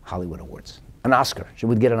Hollywood awards. An Oscar. She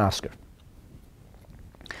would get an Oscar.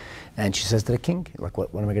 And she says to the king, like,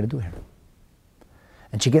 what am I going to do here?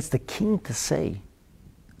 And she gets the king to say,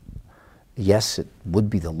 yes, it would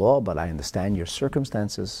be the law, but I understand your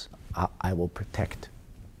circumstances. I will protect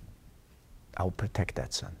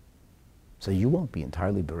that son. So you won't be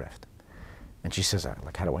entirely bereft. And she says,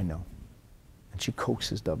 like, how do I know? And she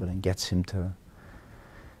coaxes David and gets him to...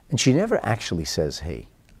 And she never actually says, hey,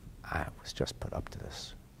 I was just put up to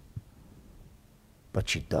this. But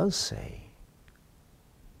she does say,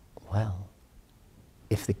 well,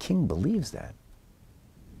 if the king believes that,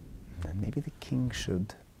 then maybe the king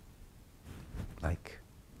should,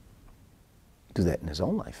 do that in his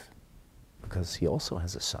own life. Because he also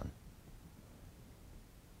has a son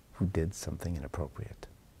who did something inappropriate.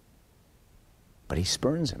 But he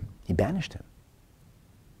spurns him. He banished him.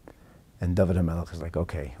 And David HaMelech is like,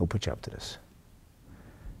 okay, who put you up to this?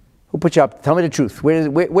 Who put you up? Tell me the truth. Where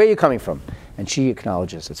are you coming from? And she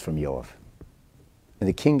acknowledges it's from Yoav. And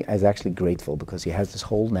the king is actually grateful because he has this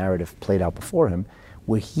whole narrative played out before him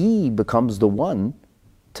where he becomes the one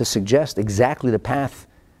to suggest exactly the path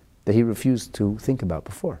that he refused to think about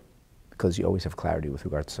before. Because you always have clarity with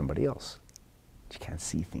regard to somebody else. You can't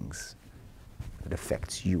see things that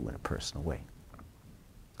affects you in a personal way.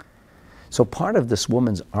 So part of this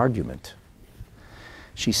woman's argument,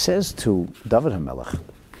 she says to David HaMelech,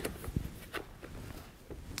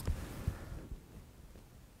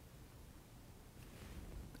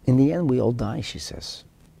 in the end we all die, she says.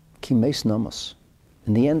 Ki meis nomos.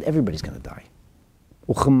 In the end, everybody's going to die.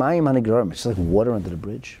 It's like water under the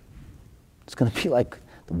bridge. It's going to be like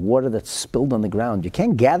the water that's spilled on the ground. You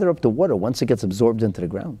can't gather up the water once it gets absorbed into the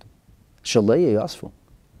ground. Shalei yasfu.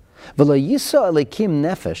 V'lo yisa alekim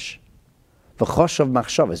nefesh v'choshav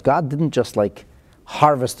machshavas. God didn't just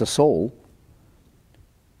harvest a soul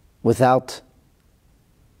without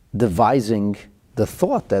devising the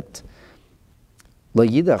thought that lo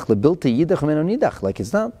yidach lebilti yidach meno nidach.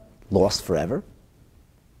 It's not lost forever.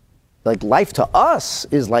 Life to us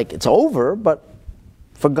is it's over, but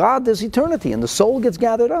for God there's eternity, and the soul gets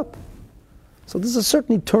gathered up. So there's a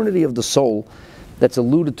certain eternity of the soul that's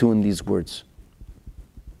alluded to in these words.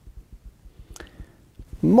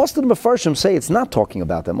 Most of the Mefarshim say it's not talking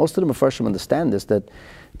about that. Most of the Mefarshim understand this, that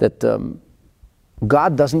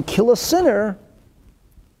God doesn't kill a sinner,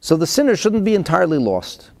 so the sinner shouldn't be entirely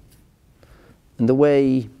lost. And the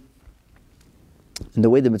way the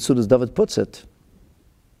Metzudas David puts it,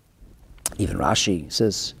 even Rashi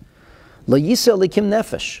says, "La yisa likim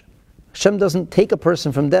nefesh." Hashem doesn't take a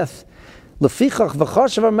person from death. Lefichach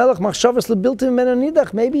v'chashav hamelech machshavas lebilti mimenu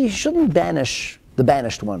nidach. Maybe he shouldn't banish the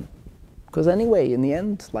banished one, because anyway, in the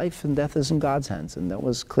end, life and death is in God's hands, and that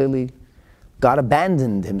was clearly God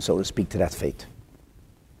abandoned him, so to speak, to that fate.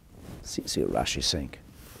 See what Rashi's saying.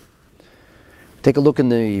 Take a look in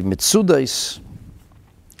the Metzudas.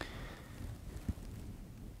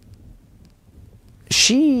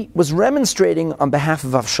 She was remonstrating on behalf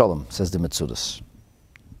of Avshalom, says the Metzudas.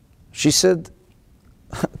 She said,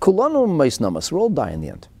 Kulanu meisnamas, we'll all die in the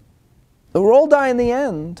end. We'll all die in the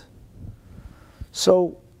end.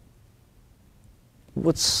 So,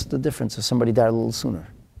 what's the difference if somebody died a little sooner?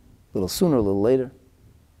 A little later?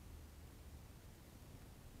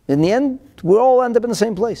 In the end, we'll all end up in the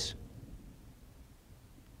same place.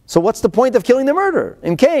 So what's the point of killing the murderer?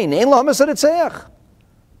 In Cain, ein lo hamesaritzeach.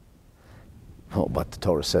 Oh, but the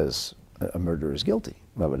Torah says a murderer is guilty.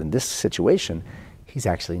 Well, but in this situation, he's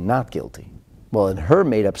actually not guilty. Well, in her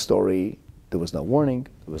made-up story, there was no warning,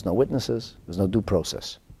 there was no witnesses, there was no due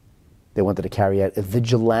process. They wanted to carry out a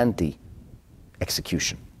vigilante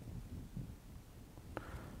execution.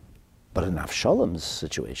 But in Avshalom's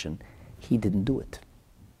situation, he didn't do it.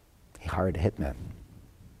 He hired a hitman.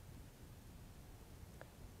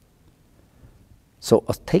 So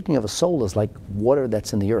a taking of a soul is like water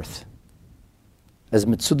that's in the earth. As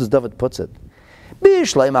Metzudas David puts it,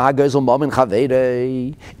 if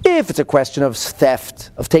it's a question of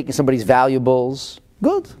theft, of taking somebody's valuables,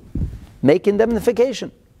 good. Make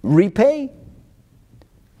indemnification. Repay.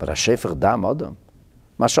 But how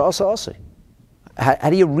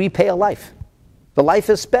do you repay a life? The life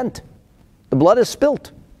is spent. The blood is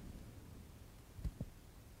spilt.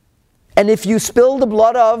 And if you spill the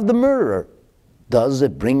blood of the murderer, does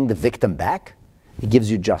it bring the victim back? It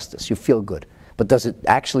gives you justice. You feel good. But does it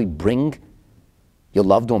actually bring your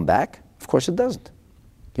loved one back? Of course it doesn't.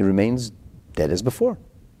 He remains dead as before.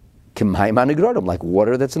 Like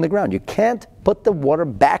water that's in the ground. You can't put the water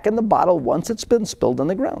back in the bottle once it's been spilled on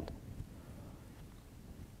the ground.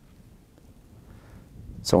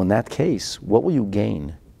 So in that case, what will you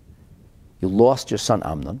gain? You lost your son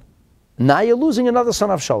Amnon. Now you're losing another son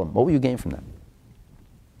of Shalom. What will you gain from that?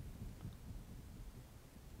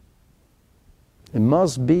 It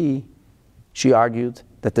must be, she argued,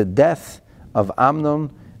 that the death of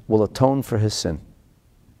Amnon will atone for his sin.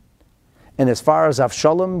 And as far as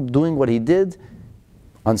Avshalom doing what he did,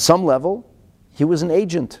 on some level, he was an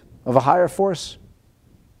agent of a higher force.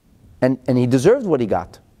 And he deserved what he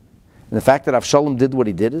got. And the fact that Avshalom did what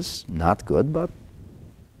he did is not good, but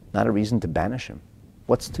not a reason to banish him.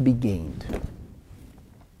 What's to be gained?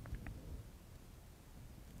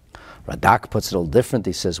 Radak puts it a little different.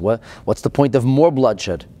 He says, what's the point of more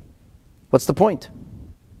bloodshed? What's the point?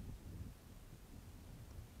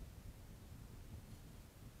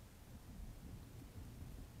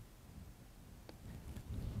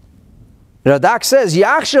 Radak says,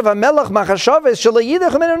 Yachshav HaMelech machashaves shelo yidach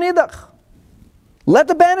mimenu nidach. Let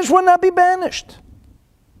the banished one not be banished.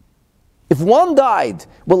 If one died,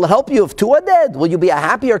 will it help you if two are dead? Will you be a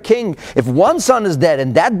happier king if one son is dead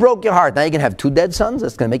and that broke your heart? Now you can have two dead sons?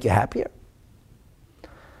 That's going to make you happier?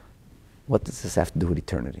 What does this have to do with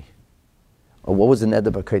eternity? Or what was the Neder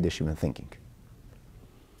B'Kodesh even thinking?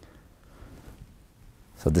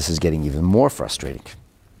 So this is getting even more frustrating.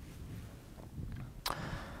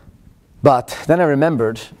 But then I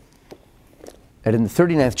remembered that in the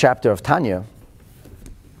 39th chapter of Tanya,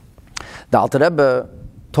 the Alter Rebbe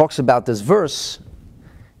talks about this verse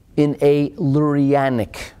in a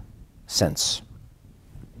Lurianic sense,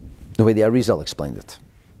 the way the Arizal explained it.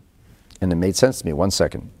 And it made sense to me. One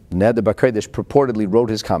second. Neder B'Kodesh purportedly wrote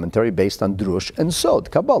his commentary based on Drush and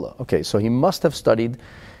Sod, Kabbalah. Okay, so he must have studied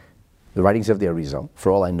the writings of the Arizal.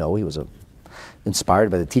 For all I know, he was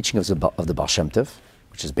inspired by the teaching of the Baal Shem Tov,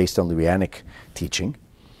 which is based on Lurianic teaching.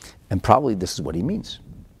 And probably this is what he means.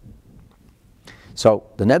 So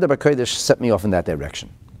the Neder B'Kodesh set me off in that direction.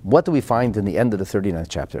 What do we find in the end of the 39th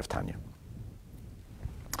chapter of Tanya?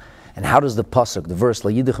 And how does the pasuk, the verse,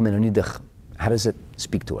 La Yidach Mimenu Nidach, how does it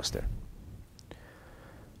speak to us there?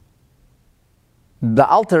 The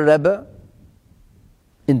Alter Rebbe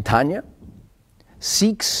in Tanya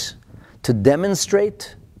seeks to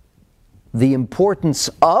demonstrate the importance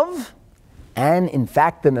of and in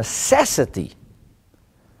fact the necessity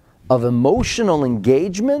of emotional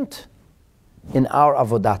engagement in our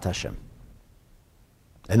avodat Hashem.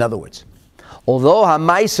 In other words, although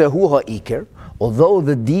ha'maisa hu ha'ikar, although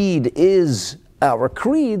the deed is our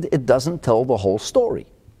creed, it doesn't tell the whole story.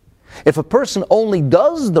 If a person only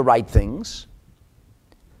does the right things,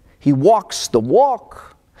 he walks the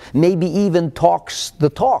walk, maybe even talks the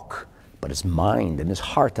talk, but his mind and his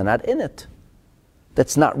heart are not in it,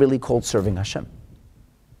 that's not really called serving Hashem.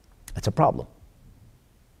 That's a problem.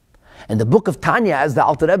 And the book of Tanya, as the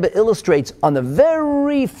Alter Rebbe illustrates on the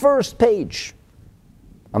very first page,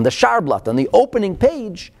 on the Sharblat, on the opening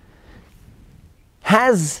page,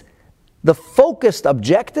 has the focused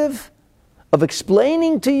objective of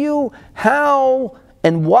explaining to you how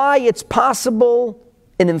and why it's possible,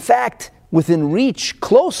 and in fact, within reach,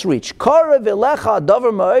 close reach, Karev elecha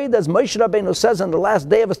davar ma'od, as Moshe Rabbeinu says on the last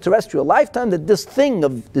day of his terrestrial lifetime, that this thing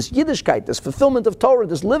of this Yiddishkeit, this fulfillment of Torah,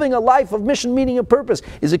 this living a life of mission, meaning, and purpose,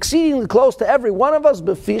 is exceedingly close to every one of us.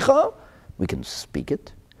 Beficha, we can speak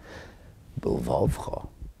it. Bilvavcha,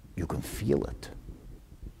 you can feel it.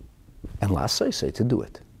 And lasasei, to do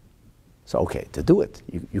it. So, okay, to do it.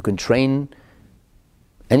 You can train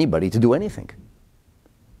anybody to do anything.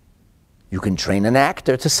 You can train an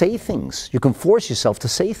actor to say things. You can force yourself to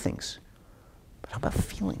say things. But how about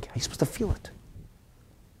feeling? How are you supposed to feel it?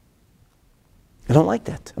 I don't like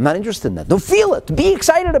that. I'm not interested in that. Don't feel it. Be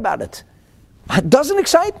excited about it. It doesn't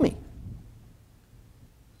excite me.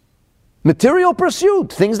 Material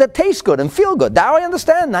pursuit, things that taste good and feel good. Now I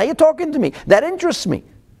understand. Now you're talking to me. That interests me.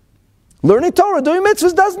 Learning Torah, doing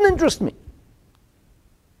mitzvahs doesn't interest me.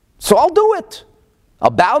 So I'll do it.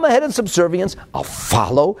 I'll bow my head in subservience. I'll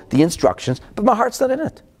follow the instructions, but my heart's not in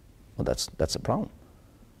it. Well, that's a problem.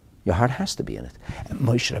 Your heart has to be in it. And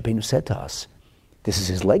Moshe Rabbeinu said to us, this is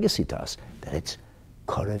his legacy to us, that it's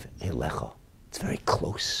karev elecha. It's very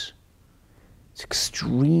close. It's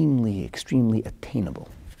extremely, extremely attainable.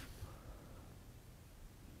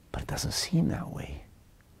 But it doesn't seem that way.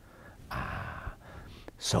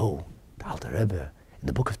 So the Alter Rebbe in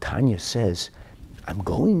the book of Tanya says, I'm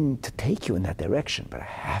going to take you in that direction, but I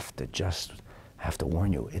have to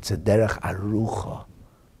warn you, it's a derech arucha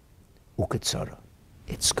uketzara.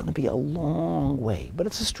 It's going to be a long way, but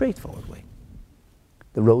it's a straightforward way.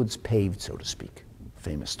 The road's paved, so to speak.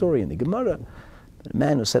 Famous story in the Gemara, a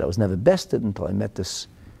man who said, I was never bested until I met the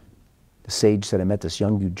sage said, I met this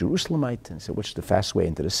young Jerusalemite, and he said, which is the fast way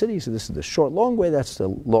into the city? He said, this is the short, long way, that's the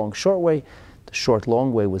long, short way. The short,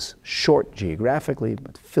 long way was short geographically,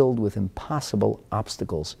 but filled with impossible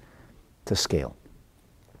obstacles to scale.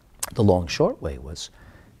 The long, short way was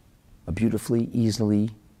a beautifully,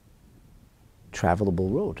 easily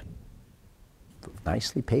travelable road.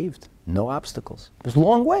 Nicely paved, no obstacles. It was a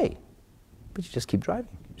long way, but you just keep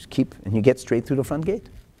driving. And you get straight through the front gate.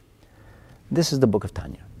 This is the book of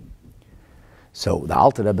Tanya. So the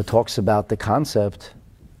Alter Rebbe talks about the concept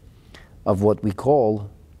of what we call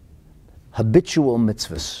habitual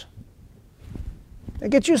mitzvahs. I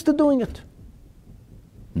get used to doing it.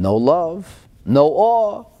 No love, no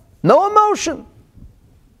awe, no emotion.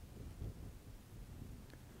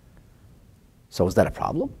 So is that a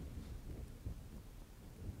problem?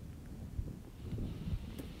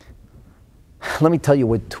 Let me tell you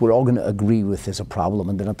what we're all going to agree with is a problem,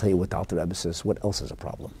 and then I'll tell you what the Alter Rebbe says, what else is a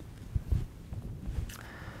problem.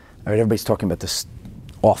 All right, everybody's talking about this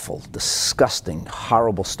awful, disgusting,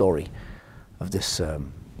 horrible story of this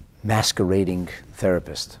masquerading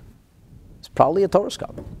therapist. It's probably a Torah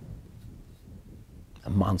scholar, a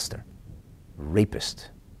monster, a rapist,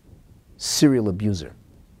 serial abuser,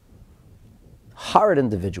 horrid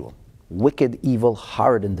individual, wicked, evil,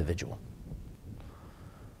 horrid individual.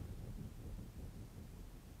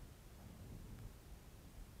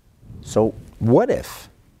 So what if,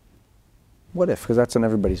 because that's on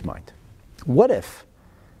everybody's mind, what if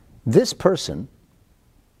this person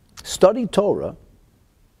studied Torah,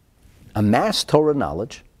 amassed Torah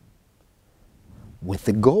knowledge, with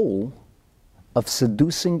the goal of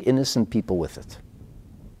seducing innocent people with it?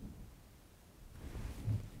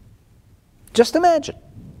 Just imagine.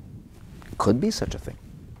 Could be such a thing.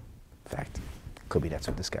 In fact, could be that's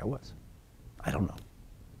what this guy was. I don't know.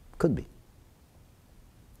 Could be.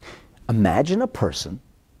 Imagine a person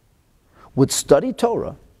would study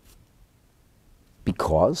Torah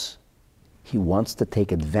because he wants to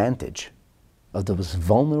take advantage of those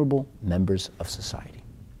vulnerable members of society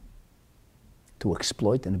to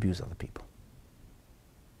exploit and abuse other people.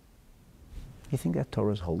 You think that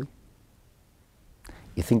Torah is holy?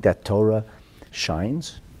 You think that Torah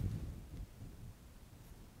shines?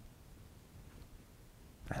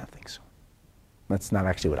 I don't think so. That's not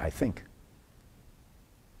actually what I think.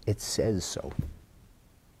 It says so.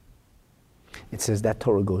 It says that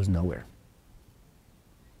Torah goes nowhere.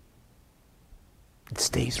 It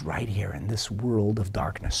stays right here in this world of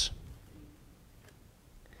darkness.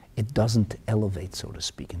 It doesn't elevate, so to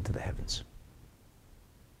speak, into the heavens.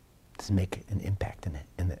 It doesn't make an impact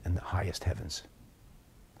in the highest heavens.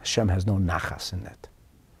 Hashem has no nachas in that.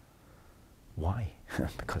 Why?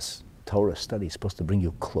 Because Torah study is supposed to bring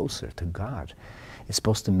you closer to God. It's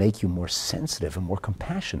supposed to make you more sensitive and more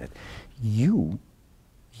compassionate. You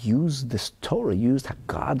use this Torah, used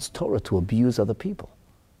God's Torah to abuse other people.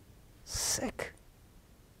 Sick.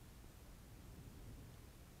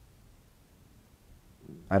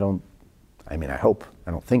 I don't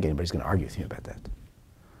think anybody's going to argue with you about that.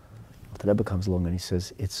 The Rebbe comes along and he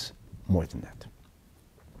says, it's more than that.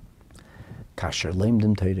 Kasher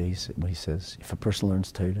lemdim Torah, what he says, if a person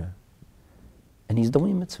learns Torah, and he's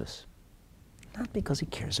doing mitzvahs, not because he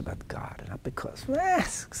cares about God, not because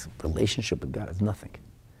relationship with God is nothing.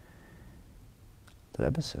 The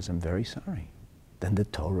Rebbe says, I'm very sorry. Then the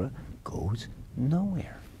Torah goes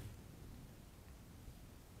nowhere.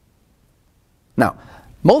 Now,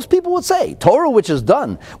 most people would say Torah which is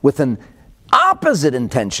done with an opposite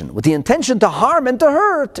intention, with the intention to harm and to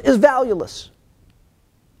hurt, is valueless.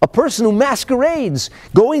 A person who masquerades,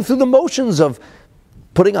 going through the motions of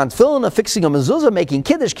putting on tefillin, affixing a mezuzah, making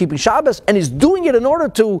kiddush, keeping Shabbos, and is doing it in order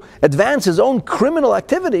to advance his own criminal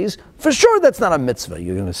activities, for sure that's not a mitzvah,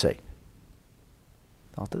 you're going to say.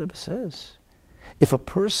 The Alter Rebbe says, if a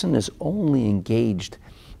person is only engaged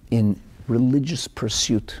in religious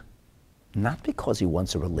pursuit, not because he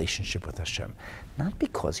wants a relationship with Hashem, not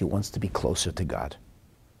because he wants to be closer to God,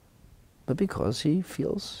 but because he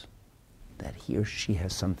feels that he or she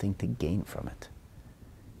has something to gain from it.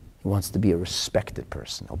 He wants to be a respected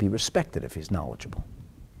person. He'll be respected if he's knowledgeable.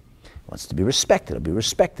 He wants to be respected. He'll be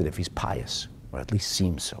respected if he's pious, or at least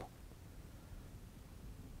seems so.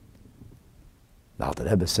 The Alter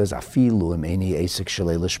Rebbe says, "Afilu emeni esek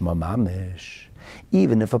shelei lishma mamish."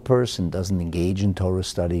 Even if a person doesn't engage in Torah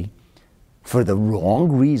study for the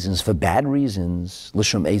wrong reasons, for bad reasons,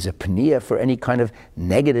 lishum eze pniya, for any kind of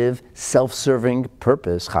negative, self-serving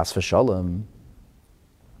purpose, chas v'shalom.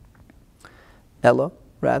 Ella,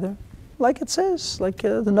 rather, like it says, like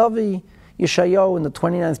the Navi Yeshayahu in the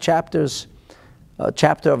 29th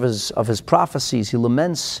chapter of his prophecies, he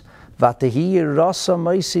laments, "Vatehi rasa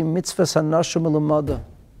maisi mitzvahs hanashim elamada."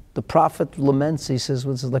 The prophet laments, he says,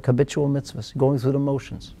 this is like habitual mitzvahs, going through the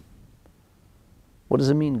motions. What does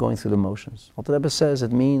it mean, going through the motions? Alter Rebbe says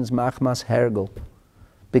it means machmas hergel,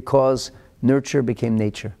 because nurture became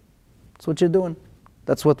nature. That's what you're doing.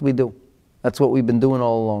 That's what we do. That's what we've been doing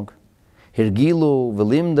all along. Hirgilu,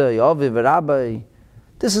 velimda, yavi, v'rabbai.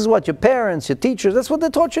 This is what your parents, your teachers, that's what they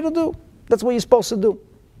taught you to do. That's what you're supposed to do.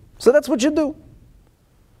 So that's what you do.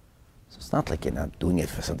 So it's not like you're not doing it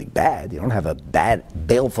for something bad. You don't have a bad,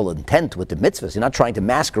 baleful intent with the mitzvahs. You're not trying to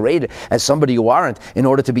masquerade as somebody you aren't in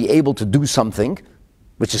order to be able to do something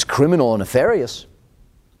which is criminal and nefarious.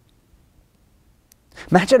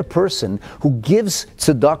 Imagine a person who gives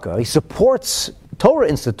tzedakah, he supports Torah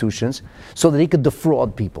institutions so that he could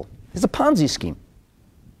defraud people. It's a Ponzi scheme.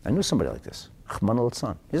 I knew somebody like this. Rahman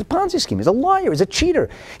al-Atsan. He's a Ponzi scheme. He's a liar. He's a cheater.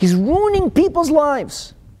 He's ruining people's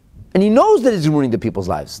lives. And he knows that he's ruining the people's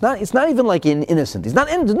lives. It's not even like innocent.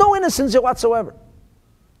 There's no innocence whatsoever.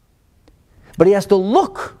 But he has to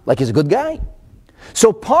look like he's a good guy.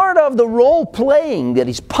 So part of the role playing that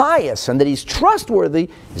he's pious and that he's trustworthy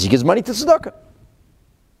is he gives money to tzedakah.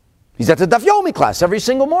 He's at the Daf Yomi class every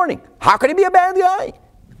single morning. How could he be a bad guy?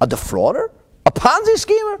 A defrauder? A Ponzi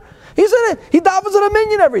schemer? He davens at a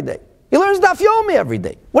minyan every day. He learns Daf Yomi every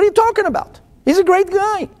day. What are you talking about? He's a great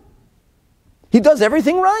guy. He does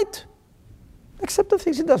everything right, except the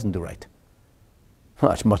things he doesn't do right.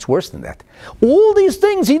 Much worse than that. All these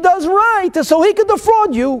things he does right so he can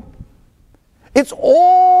defraud you. It's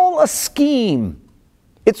all a scheme.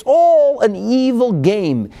 It's all an evil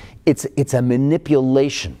game. It's a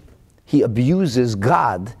manipulation. He abuses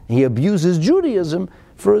God. He abuses Judaism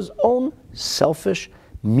for his own selfish,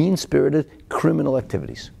 mean-spirited, criminal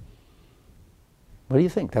activities. What do you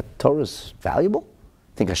think? That Torah is valuable?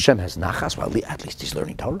 Think Hashem has nachas? Well, at least he's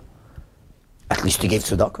learning Torah. At least he gave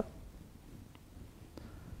tzedakah.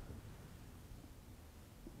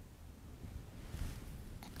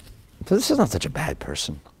 So this is not such a bad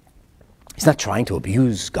person. He's not trying to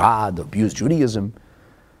abuse God or abuse Judaism.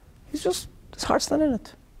 He's just, his heart's not in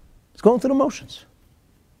it. He's going through the motions.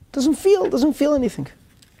 Doesn't feel anything.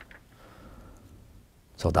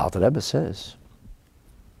 So the Alter Rebbe says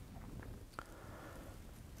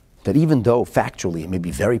that even though factually he may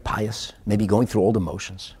be very pious, maybe going through all the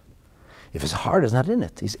motions, If his heart is not in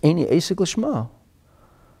it, he's Eini Eisik L'Shma,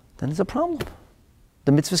 then it's a problem.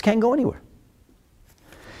 The mitzvahs can't go anywhere.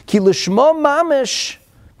 Ki L'Shma Mamish,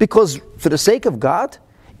 because for the sake of God,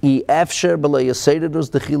 if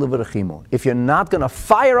you're not going to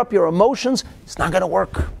fire up your emotions, it's not going to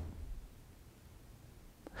work.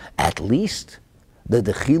 At least the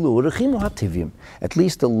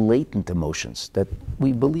latent emotions that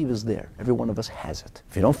we believe is there. Every one of us has it.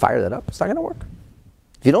 If you don't fire that up, it's not going to work.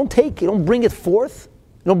 If you don't bring it forth,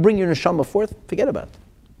 you don't bring your neshama forth, forget about it.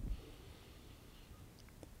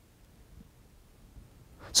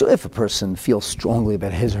 So if a person feels strongly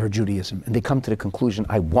about his or her Judaism and they come to the conclusion,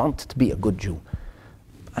 I want to be a good Jew.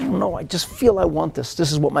 I don't know, I just feel I want this.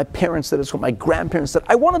 This is what my parents did, this is what my grandparents did.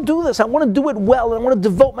 I want to do this, I want to do it well, and I want to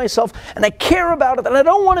devote myself, and I care about it, and I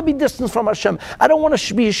don't want to be distant from Hashem. I don't want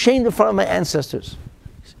to be ashamed in front of my ancestors.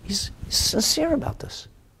 He's sincere about this.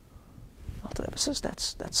 Alter Rebbe says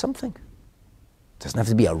that's something. It doesn't have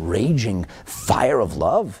to be a raging fire of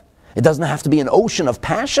love. It doesn't have to be an ocean of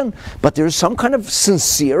passion, but there's some kind of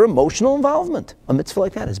sincere emotional involvement. A mitzvah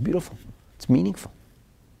like that is beautiful. It's meaningful.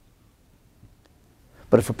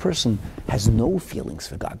 But if a person has no feelings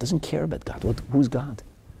for God, doesn't care about God, who's God?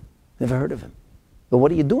 Never heard of him. Well, what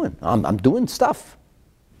are you doing? I'm doing stuff.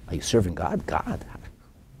 Are you serving God? God.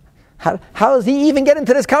 How does he even get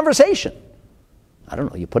into this conversation? I don't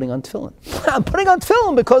know. You're putting on tefillin. I'm putting on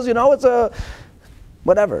tefillin because, it's a...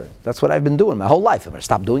 whatever. That's what I've been doing my whole life. I'm going to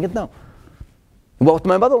stop doing it now. And what would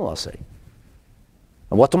my mother-in-law say?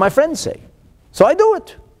 And what do my friends say? So I do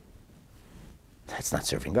it. That's not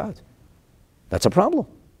serving God. That's a problem.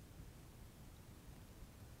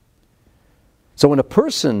 So when a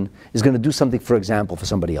person is going to do something, for example, for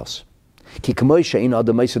somebody else, if you do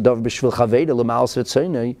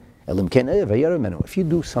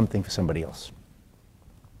something for somebody else,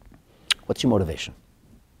 what's your motivation?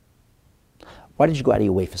 Why did you go out of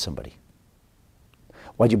your way for somebody?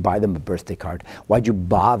 Why did you buy them a birthday card? Why did you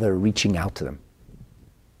bother reaching out to them?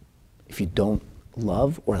 If you don't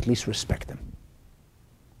love or at least respect them.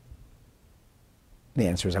 The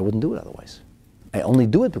answer is I wouldn't do it otherwise. I only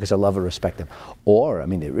do it because I love or respect them. Or,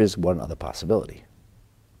 there is one other possibility.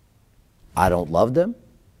 I don't love them.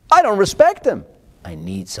 I don't respect them. I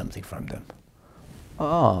need something from them.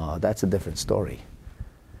 Oh, that's a different story.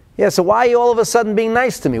 Yeah, so why are you all of a sudden being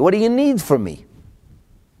nice to me? What do you need from me?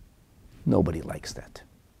 Nobody likes that.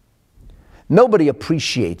 Nobody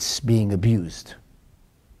appreciates being abused.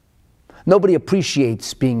 Nobody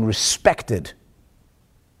appreciates being respected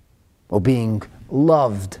or being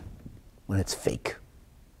loved when it's fake.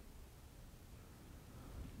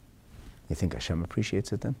 You think Hashem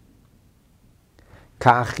appreciates it then?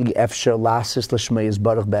 You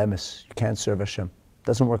can't serve Hashem. It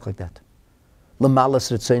doesn't work like that.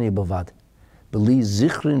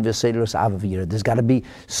 There's got to be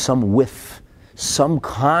some width, some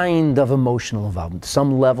kind of emotional involvement,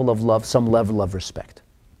 some level of love, some level of respect.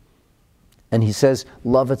 And he says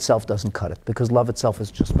love itself doesn't cut it, because love itself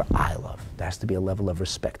is just for I love. There has to be a level of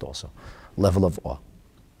respect also, level of awe.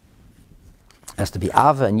 It has to be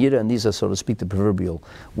Ava and Yira, and these are, so to speak, the proverbial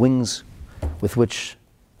wings with which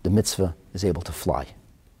the mitzvah is able to fly.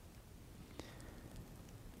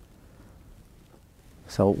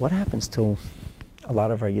 So what happens to a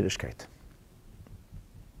lot of our Yiddishkeit?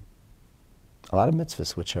 A lot of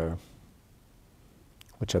mitzvahs which are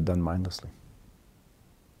done mindlessly.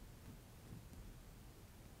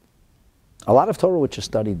 A lot of Torah which is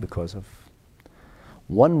studied because of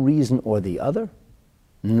one reason or the other,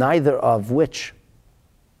 neither of which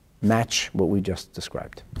match what we just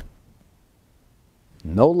described.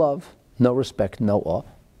 No love, no respect, no awe.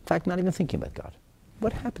 In fact, not even thinking about God.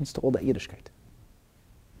 What happens to all that Yiddishkeit?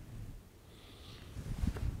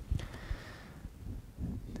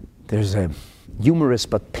 There's a humorous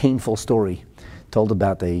but painful story told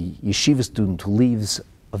about a yeshiva student who leaves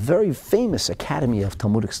a very famous academy of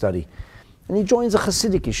Talmudic study, and he joins a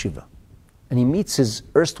Hasidic yeshiva. And he meets his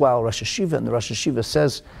erstwhile Rosh Yeshiva, and the Rosh Yeshiva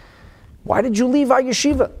says, "Why did you leave our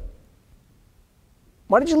yeshiva?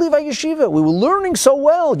 Why did you leave our yeshiva? We were learning so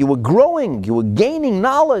well. You were growing. You were gaining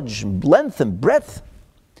knowledge, length and breadth."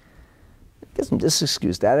 He gives him this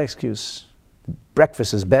excuse, that excuse.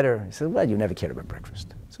 Breakfast is better. He says, "Well, you never cared about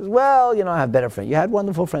breakfast." He says, "Well, I have better friends. You had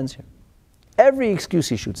wonderful friends here." Every excuse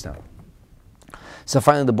he shoots down. So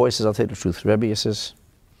finally the boy says, "I'll tell you the truth, Rebbe," he says,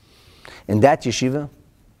 "in that yeshiva,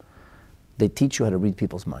 they teach you how to read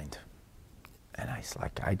people's mind." And I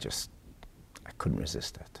couldn't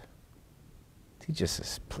resist that. He just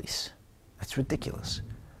says, "Please, that's ridiculous.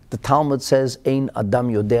 The Talmud says, Ein Adam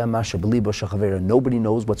Yodea Masha B'libo Shachavera. Nobody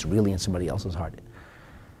knows what's really in somebody else's heart."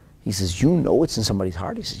 He says, "You know what's in somebody's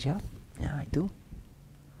heart?" He says, "Yeah. Yeah, I do.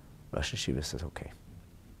 Rosh Hashiva says, okay.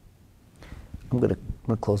 I'm going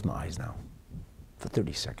to close my eyes now for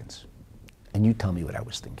 30 seconds. And you tell me what I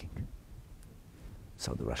was thinking.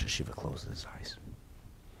 So the Rosh Hashiva closes his eyes.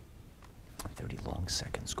 And 30 long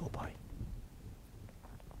seconds go by.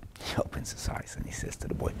 He opens his eyes and he says to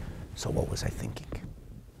the boy, so what was I thinking?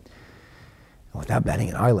 And without batting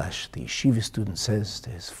an eyelash, the yeshiva student says to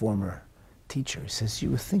his former teacher, he says,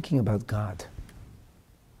 you were thinking about God.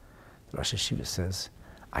 The Rosh Hashiva says,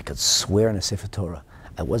 I could swear in a Sefer Torah,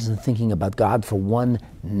 I wasn't thinking about God for 1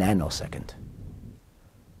 nanosecond.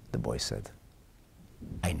 The boy said,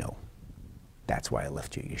 I know. That's why I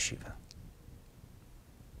left your yeshiva.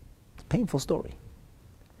 It's a painful story.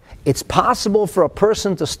 It's possible for a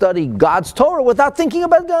person to study God's Torah without thinking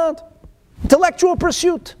about God. Intellectual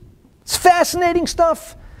pursuit. It's fascinating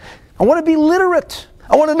stuff. I want to be literate.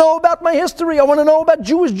 I want to know about my history. I want to know about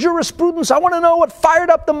Jewish jurisprudence. I want to know what fired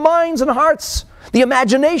up the minds and hearts, the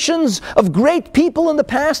imaginations of great people in the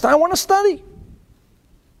past. I want to study.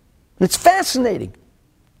 And it's fascinating,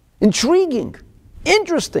 intriguing,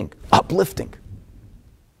 interesting, uplifting.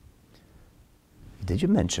 Did you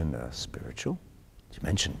mention spiritual? Did you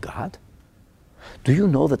mention God? Do you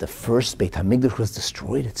know that the first Beit HaMikdash was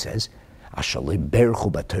destroyed? It says, they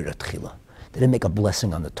didn't make a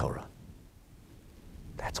blessing on the Torah.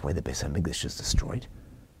 That's why the Beit HaMikdash is destroyed.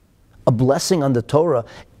 A blessing on the Torah,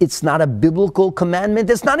 it's not a biblical commandment.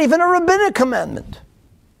 It's not even a rabbinic commandment.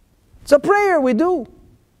 It's a prayer we do.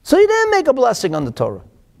 So he didn't make a blessing on the Torah.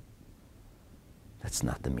 That's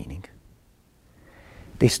not the meaning.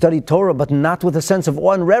 They studied Torah, but not with a sense of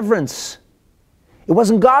awe and reverence. It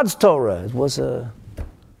wasn't God's Torah. It was a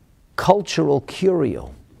cultural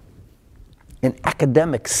curio, an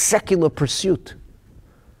academic, secular pursuit.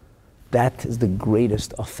 That is the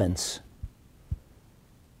greatest offense.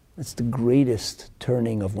 It's the greatest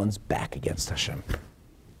turning of one's back against Hashem.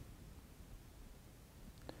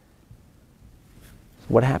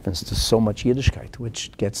 What happens to so much Yiddishkeit,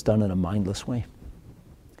 which gets done in a mindless way?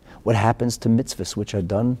 What happens to mitzvahs, which are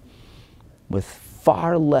done with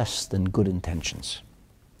far less than good intentions?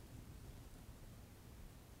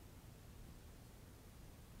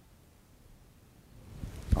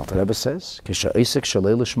 Alter Rebbe says,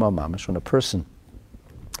 when a person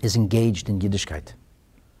is engaged in Yiddishkeit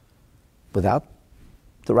without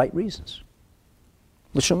the right reasons,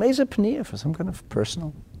 for some kind of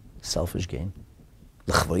personal, selfish gain,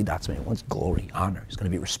 he wants glory, honor, he's going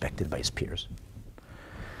to be respected by his peers.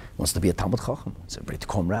 He wants to be a Talmud Chacham, it's a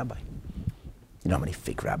Bitachon rabbi. You know how many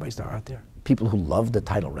fake rabbis there are out there? People who love the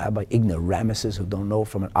title rabbi, ignoramuses who don't know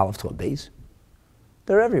from an aleph to a beis.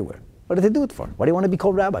 They're everywhere. What do they do it for? Why do you want to be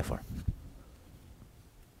called rabbi for?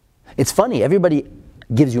 It's funny, everybody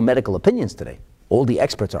gives you medical opinions today. All the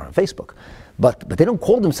experts are on Facebook. But they don't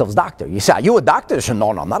call themselves doctor. You say, are you a doctor? Say, no,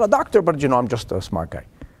 I'm not a doctor, but I'm just a smart guy.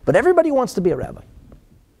 But everybody wants to be a rabbi.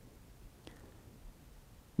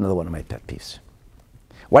 Another one of my pet peeves.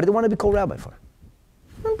 Why do they want to be called rabbi for?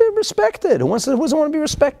 Be respected. Who doesn't want to be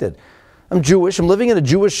respected? I'm Jewish. I'm living in a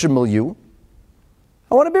Jewish milieu.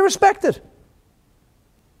 I want to be respected.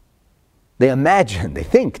 They imagine, they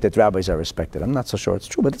think that rabbis are respected. I'm not so sure it's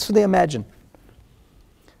true, but that's what they imagine.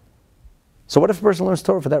 So what if a person learns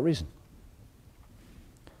Torah for that reason?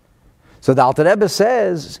 So the Alter Rebbe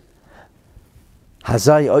says,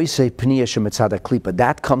 Hazai oisei pniya shemitzad klipa.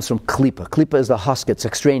 That comes from klipa. Klipa is the husk. It's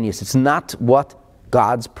extraneous. It's not what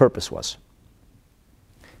God's purpose was.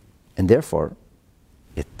 And therefore,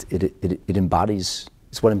 it embodies,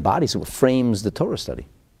 it's what embodies, what frames the Torah study.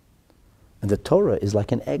 And the Torah is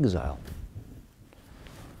like an exile.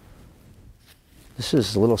 This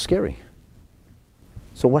is a little scary.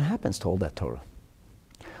 So what happens to all that Torah?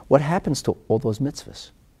 What happens to all those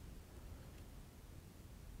mitzvahs?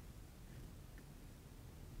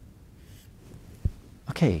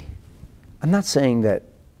 Okay, I'm not saying that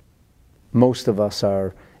most of us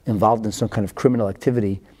are involved in some kind of criminal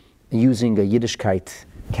activity using a Yiddishkeit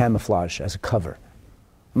camouflage as a cover.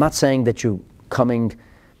 I'm not saying that you're coming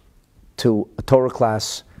to a Torah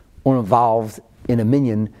class or involved in a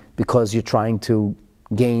minyan because you're trying to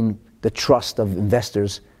gain the trust of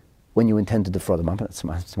investors when you intend to defraud them. I'm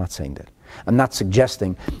not saying that. I'm not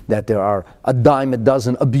suggesting that there are a dime a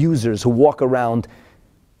dozen abusers who walk around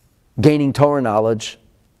gaining Torah knowledge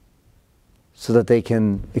so that they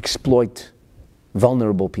can exploit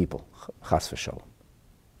vulnerable people. Chas v'shalom.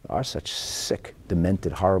 There are such sick,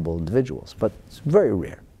 demented, horrible individuals, but it's very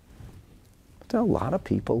rare. But there are a lot of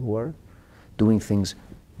people who are doing things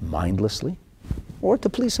mindlessly or to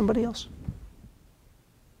please somebody else.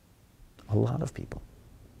 A lot of people.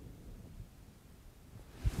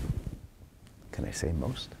 Can I say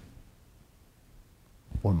most?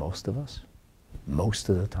 or most of us, most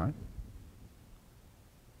of the time.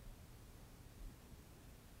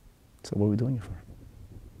 So what are we doing it for?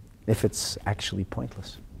 If it's actually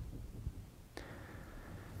pointless.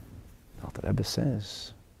 The Rebbe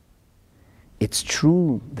says, it's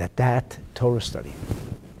true that Torah study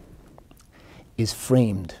is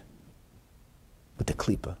framed with the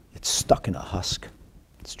klipa. It's stuck in a husk.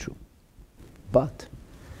 It's true. But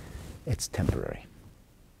it's temporary.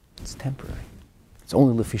 It's temporary. It's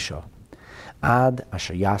only lefisha. Ad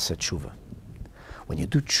asher yasa tshuva. When you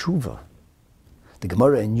do tshuva, the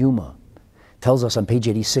Gemara in Yuma tells us on page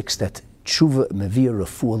 86 that tshuva mevia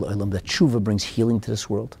refuah l'olam, that tshuva brings healing to this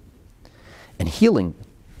world. And healing,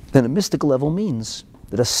 then, at a mystical level, means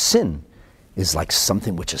that a sin is like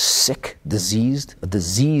something which is sick, diseased, a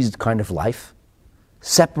diseased kind of life,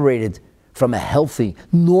 separated from a healthy,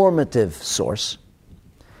 normative source.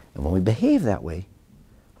 And when we behave that way,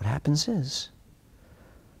 what happens is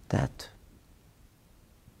that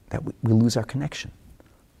we lose our connection.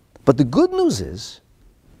 But the good news is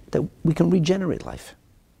that we can regenerate life.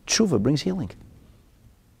 Tshuva brings healing.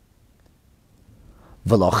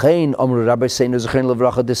 This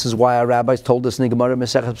is why our rabbis told us in the Gemara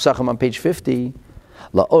Masechet Pesachim on page 50,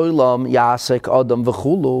 a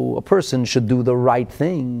person should do the right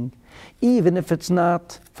thing, even if it's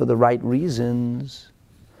not for the right reasons,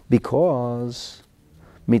 because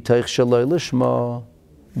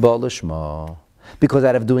because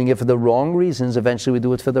out of doing it for the wrong reasons, eventually we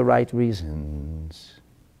do it for the right reasons.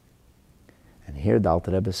 And here the Alter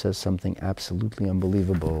Rebbe says something absolutely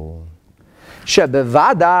unbelievable.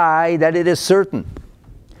 Shebevadai, that it is certain.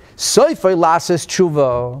 Soifei lases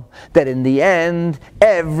tshuva, that in the end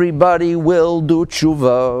everybody will do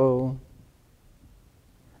tshuva.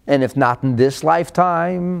 And if not in this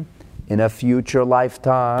lifetime, in a future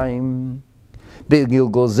lifetime.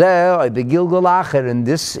 Begilgul zeh, begilgul acher, in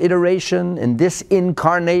this iteration, in this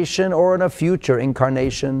incarnation, or in a future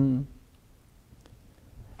incarnation.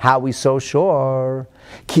 How are we so sure?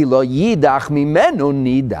 Ki lo yidach mimenu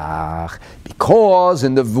nidach. Because,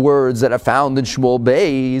 in the words that are found in Shmuel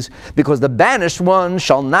Beis, because the banished one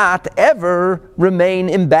shall not ever remain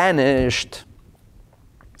imbanished.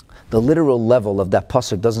 The literal level of that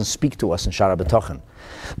pasuk doesn't speak to us in Sha'ar HaBitachon.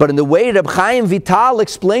 But in the way Reb Chaim Vital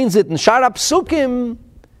explains it in Sha'ar HaPsukim,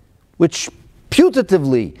 which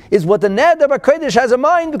putatively is what the Neder HaKodesh has in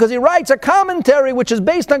mind, because he writes a commentary which is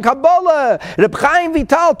based on Kabbalah. Reb Chaim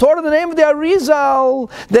Vital taught in the name of the Arizal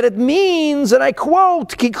that it means, and I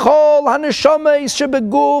quote, Kichol haneshames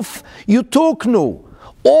shebeguf yutuknu.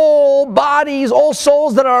 All bodies, all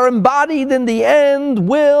souls that are embodied in the end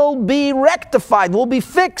will be rectified, will be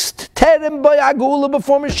fixed. Terem bayagula,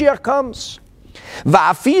 before Mashiach comes.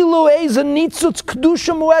 Va'afilu ezen nitzutz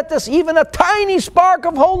kedusha muetes, even a tiny spark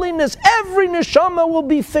of holiness, every neshama will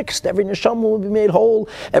be fixed, every neshama will be made whole,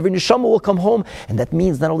 every neshama will come home. And that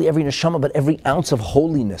means not only every neshama, but every ounce of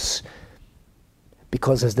holiness.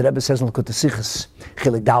 Because as the Rebbe says in L'Kutei Sichos,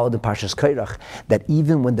 Chelik Daled in Parshas Kairach, that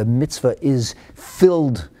even when the mitzvah is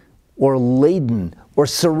filled or laden or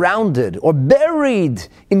surrounded or buried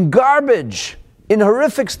in garbage, in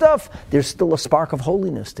horrific stuff, there's still a spark of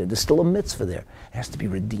holiness there. There's still a mitzvah there. It has to be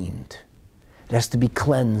redeemed. It has to be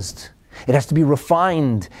cleansed. It has to be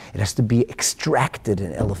refined. It has to be extracted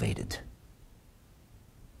and elevated.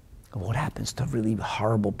 And what happens to a really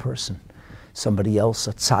horrible person? Somebody else,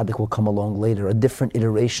 a tzaddik, will come along later. A different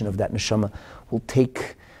iteration of that neshama will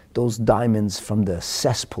take those diamonds from the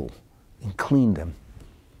cesspool and clean them.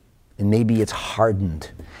 And maybe it's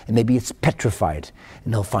hardened, and maybe it's petrified,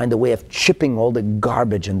 and they'll find a way of chipping all the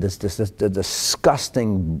garbage and this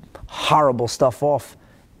disgusting, horrible stuff off,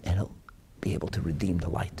 and he'll be able to redeem the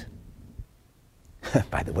light.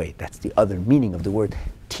 By the way, that's the other meaning of the word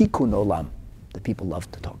tikkun olam that people love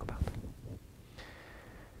to talk about.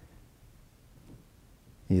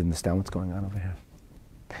 You understand what's going on over here?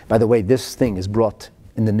 By the way, this thing is brought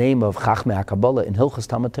in the name of Chachmei HaKabbalah in Hilchos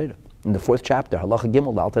Talmud Torah. In the 4th chapter, Halacha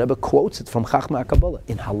Gimel, the Alter Rebbe quotes it from Chachmei HaKabbalah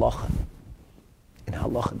in Halacha. In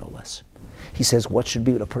Halacha, no less. He says, what should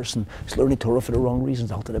be with a person who's learning Torah for the wrong reasons?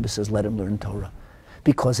 The Alter Rebbe says, let him learn Torah.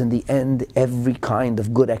 Because in the end, every kind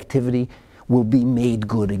of good activity will be made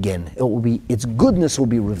good again. Its goodness will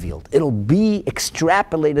be revealed. It'll be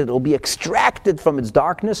extrapolated, it'll be extracted from its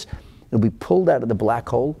darkness, it'll be pulled out of the black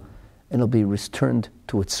hole, and it'll be returned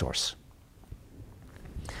to its source.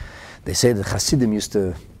 They say that Hasidim used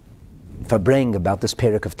to Fabring about this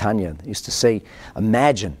Perek of Tanya. They used to say,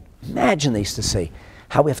 imagine, they used to say,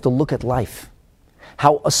 how we have to look at life.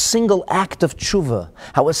 How a single act of tshuva,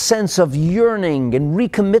 how a sense of yearning and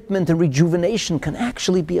recommitment and rejuvenation can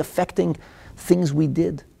actually be affecting things we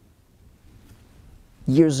did.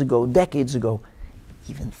 years ago, decades ago,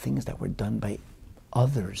 even things that were done by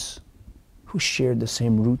others who shared the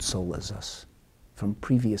same root soul as us from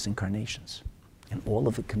previous incarnations. And all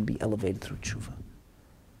of it can be elevated through tshuva.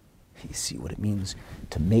 You see what it means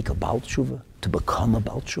to make a Baal tshuva, to become a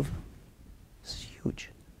Baal tshuva? This is huge.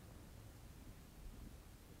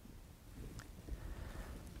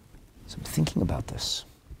 So I'm thinking about this.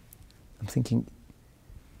 I'm thinking,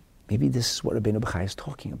 maybe this is what Rabbeinu Bachaya is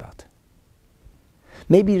talking about.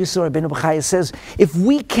 Maybe this is what Rabbeinu Bachaya says, if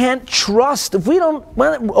we can't trust, if we don't,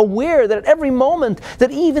 we're aware that at every moment,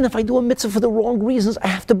 that even if I do a mitzvah for the wrong reasons, I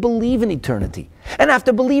have to believe in eternity. And I have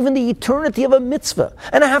to believe in the eternity of a mitzvah.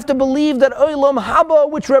 And I have to believe that Olam Haba,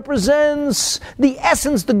 which represents the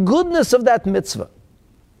essence, the goodness of that mitzvah,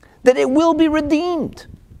 that it will be redeemed.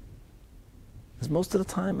 Because most of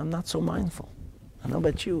the time, I'm not so mindful. I don't know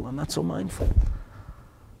about you, I'm not so mindful.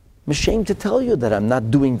 I'm ashamed to tell you that I'm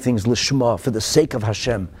not doing things lishma, for the sake of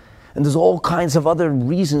Hashem. And there's all kinds of other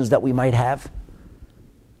reasons that we might have.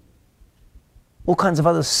 All kinds of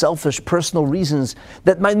other selfish, personal reasons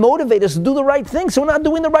that might motivate us to do the right thing. So we're not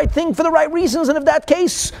doing the right thing for the right reasons. And if that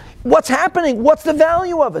case, what's happening? What's the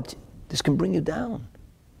value of it? This can bring you down.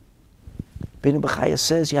 Rabbeinu Bachaya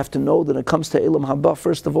says you have to know that when it comes to Elam Haba,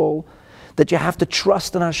 first of all, that you have to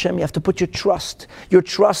trust in Hashem. You have to put your trust. Your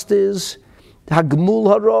trust is Hagmul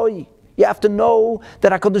Haroi. You have to know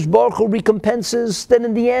that HaKadosh Baruch Hu recompenses, that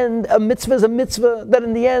in the end, a mitzvah is a mitzvah, that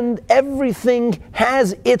in the end, everything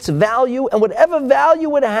has its value, and whatever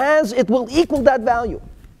value it has, it will equal that value.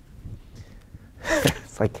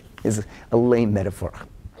 It's a lame metaphor.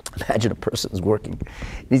 Imagine a person is working,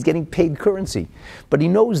 and he's getting paid currency, but he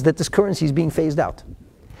knows that this currency is being phased out.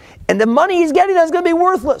 And the money he's getting is going to be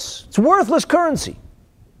worthless. It's worthless currency.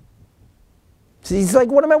 So he's like,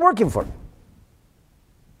 what am I working for?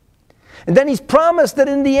 And then he's promised that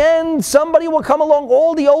in the end, somebody will come along,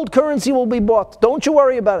 all the old currency will be bought. Don't you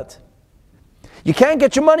worry about it. You can't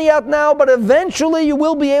get your money out now, but eventually you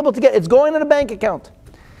will be able to get it. It's going in a bank account.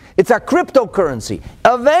 It's a cryptocurrency.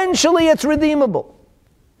 Eventually it's redeemable.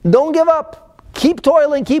 Don't give up. Keep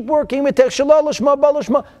toiling, keep working. The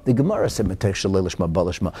Gemara said,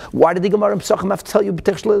 why did the Gemara in Pesachim have to tell you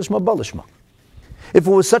if it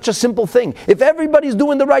was such a simple thing? If everybody's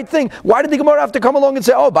doing the right thing, why did the Gemara have to come along and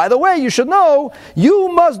say, oh, by the way, you should know, you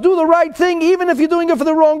must do the right thing even if you're doing it for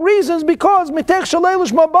the wrong reasons, because in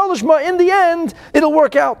the end, it'll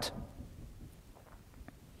work out.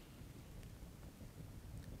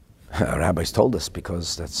 Our rabbis told us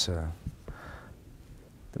because that's the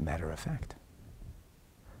matter of fact.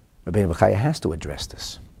 Rabbeinu Bachaya has to address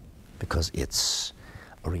this because it's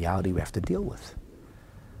a reality we have to deal with.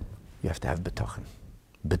 You have to have Bitachon.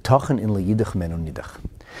 Bitachon in le'yidach menu nidach.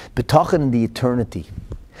 Bitachon in the eternity.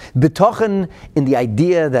 Bitachon in the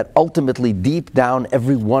idea that ultimately deep down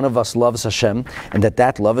every one of us loves Hashem, and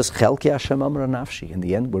that love is chelki Hashem amra nafshi. In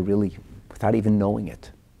the end, we're really, without even knowing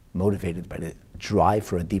it, motivated by the drive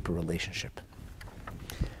for a deeper relationship.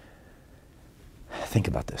 Think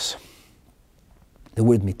about this. The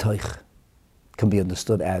word mitoich can be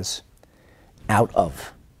understood as out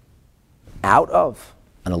of. Out of.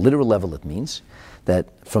 On a literal level, it means that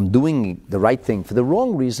from doing the right thing for the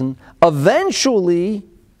wrong reason, eventually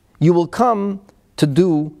you will come to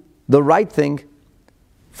do the right thing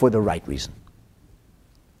for the right reason.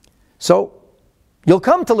 So, you'll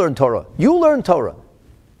come to learn Torah. You learn Torah.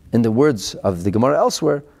 In the words of the Gemara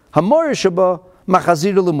elsewhere, Hamor Shaba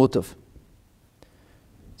Machazir L'Mutav.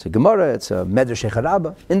 It's a Gemara, it's a Medrash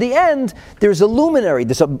Echarabba. In the end, there's a luminary,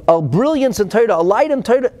 there's a brilliance in Torah, a light in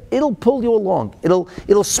Torah. It'll pull you along.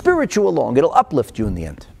 It'll spirit you along. It'll uplift you in the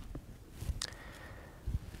end.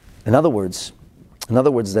 In other words,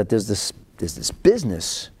 that there's this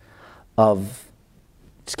business of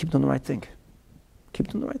just keep doing the right thing. Keep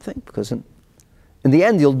doing the right thing, because in the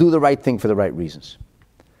end, you'll do the right thing for the right reasons.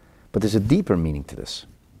 But there's a deeper meaning to this.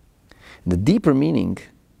 And the deeper meaning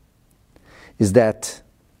is that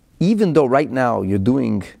even though right now you're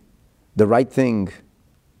doing the right thing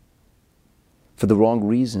for the wrong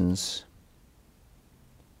reasons,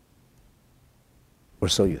 or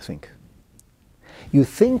so you think. You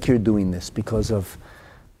think you're doing this because of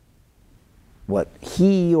what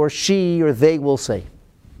he or she or they will say.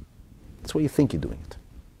 That's why you think you're doing it.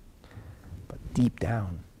 But deep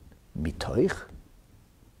down, mitoich,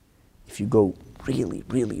 if you go really,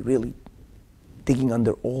 really, really digging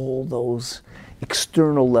under all those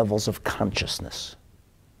external levels of consciousness,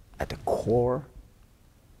 at the core,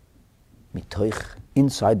 mitoich,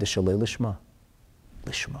 inside the shalei lishma,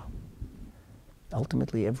 lishma.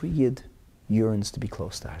 Ultimately, every yid yearns to be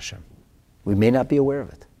close to Hashem. We may not be aware of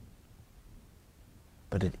it,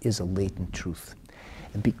 but it is a latent truth.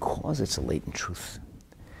 And because it's a latent truth,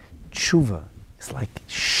 tshuva is like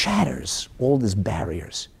shatters all these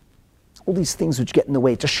barriers, all these things which get in the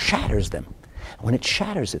way. It just shatters them. And when it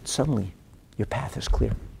shatters it, suddenly your path is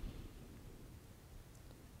clear.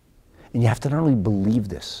 And you have to not only believe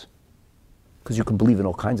this, because you can believe in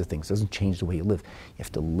all kinds of things. It doesn't change the way you live. You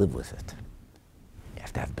have to live with it. You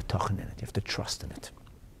have to have bitachon in it. You have to trust in it.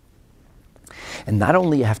 And not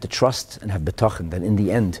only you have to trust and have bitachon, that in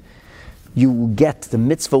the end, you will get, the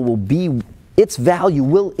mitzvah will be, its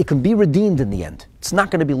value it can be redeemed in the end. It's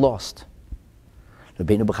not going to be lost.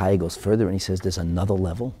 Rabbeinu Bachaya goes further and he says there's another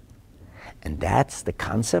level. And that's the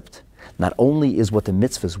concept. Not only is what the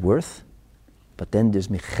mitzvah is worth, but then there's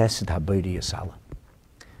michesed habayri yasala.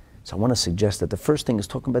 So I want to suggest that the first thing is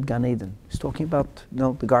talking about Gan Eden. He's talking about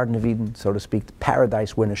the Garden of Eden, so to speak, the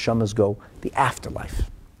paradise where neshamas go, the afterlife.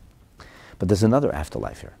 But there's another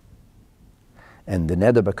afterlife here. And the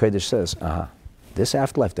Neder B'Kodesh says, this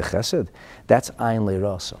afterlife, the chesed, that's ayin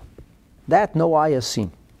le'rasa. That no eye has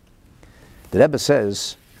seen. The Rebbe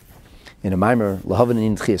says, in a Maimer, Lahavan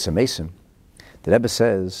in Tchias HaMesim, the Rebbe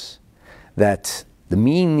says that the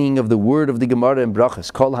meaning of the word of the Gemara in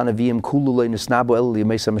Brachas, Kol Hanavim Kulu Le'nisnabu El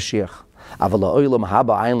Yemesa Mashiach, Avala Oilam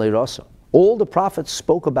Haba Ayin Le'rasa. All the prophets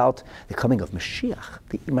spoke about the coming of Mashiach,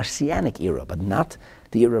 the Messianic era, but not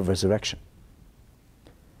the era of resurrection.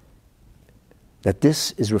 That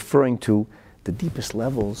this is referring to the deepest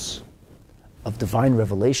levels of divine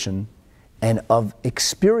revelation and of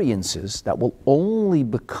experiences that will only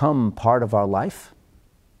become part of our life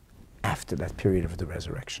after that period of the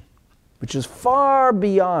resurrection, which is far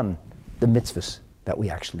beyond the mitzvahs that we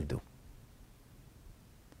actually do.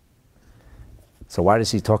 So why does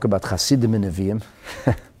he talk about Chasidim and Nevi'im?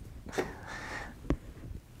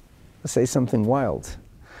 Let's say something wild.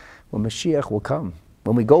 When Mashiach will come,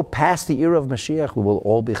 when we go past the era of Mashiach, we will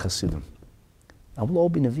all be Chasidim. And we'll all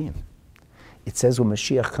be Nevi'im. It says when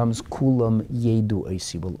Mashiach comes, Kulam Yedu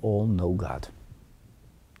Eisi, we'll all know God.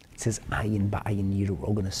 It says, Ayin ba'ayin yiru, we're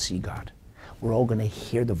all going to see God. We're all going to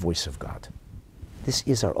hear the voice of God. This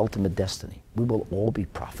is our ultimate destiny. We will all be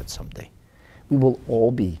prophets someday. We will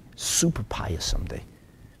all be super pious someday.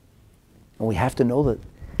 And we have to know that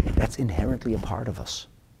that's inherently a part of us.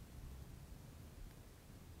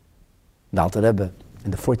 The Alter Rebbe,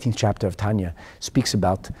 in the 14th chapter of Tanya, speaks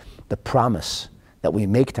about the promise that we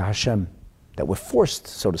make to Hashem, that we're forced,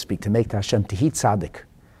 so to speak, to make to Hashem, to hit tzaddik.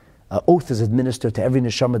 An oath is administered to every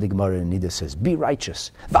neshama. The Gemara in Nida says, be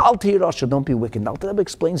righteous. V'al tihi rasha, don't be wicked. Now, the Rebbe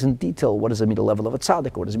explains in detail what does it mean, the level of a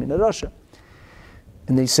tzaddik, what does it mean, a rasha.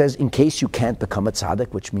 And then he says, in case you can't become a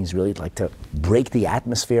tzaddik, which means really like to break the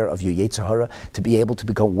atmosphere of your Yetzer Hara, to be able to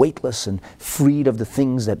become weightless and freed of the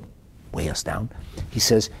things that weigh us down. He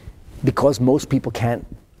says, because most people can't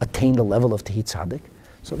attain the level of Tehit Tzaddik,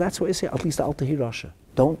 so that's why I say, at least Al Tehi Rasha.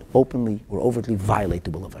 Don't openly or overtly violate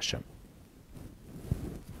the will of Hashem.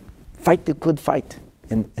 Fight the good fight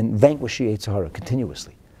and vanquish your Yetzer Hara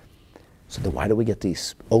continuously. So then why do we get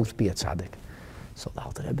these oath be a tzaddik? So the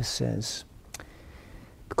Alter Rebbe says,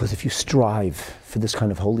 because if you strive for this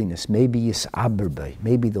kind of holiness, maybe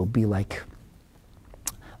maybe there'll be like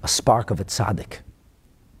a spark of a tzaddik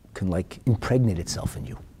can like impregnate itself in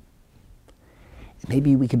you.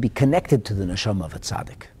 Maybe we can be connected to the neshama of a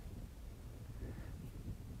tzaddik.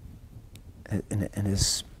 And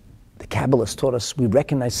as the Kabbalists taught us, we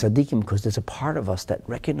recognize tzaddikim because there's a part of us that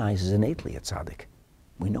recognizes innately a tzaddik.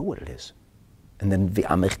 We know what it is. And then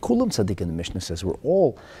v'amech kulam tzaddik in the Mishnah says we're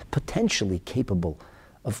all potentially capable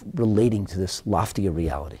of relating to this loftier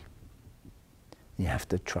reality. You have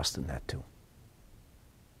to trust in that too.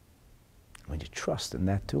 When you trust in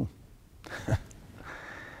that too,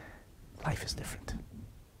 life is different.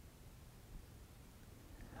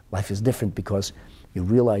 Life is different because you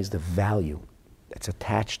realize the value that's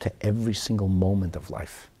attached to every single moment of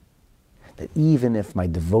life. That even if my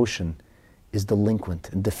devotion is delinquent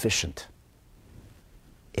and deficient,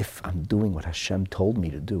 if I'm doing what Hashem told me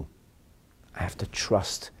to do, I have to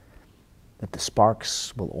trust that the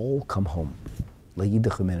sparks will all come home. And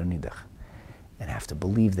I have to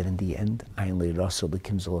believe that in the end, we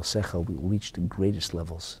will reach the greatest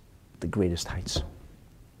levels, the greatest heights.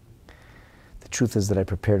 The truth is that I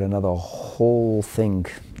prepared another whole thing.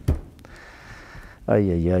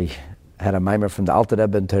 I had a mimer from the Alter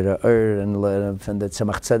Rebbe and from the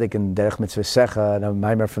Tzemach Tzedek and Derech Mitzvah Secha, and a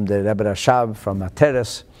mimer from the Rebbe Rashab from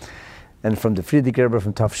Materes, and from the Friedrich Rebbe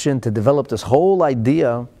from Tafshin, to develop this whole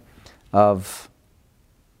idea of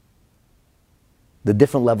the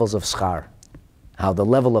different levels of schar. How the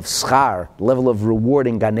level of schar, the level of reward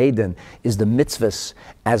in Gan Eden, is the mitzvahs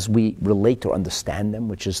as we relate or understand them,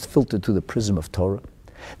 which is filtered through the prism of Torah.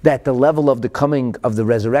 That the level of the coming of the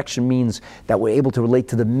resurrection means that we're able to relate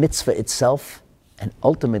to the mitzvah itself, and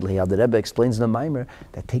ultimately, how the Rebbe explains in the Maimer,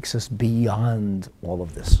 that takes us beyond all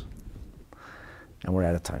of this. And we're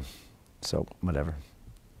out of time. So, whatever.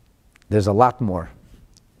 There's a lot more.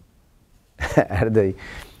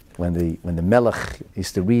 When the Melech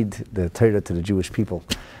used to read the Torah to the Jewish people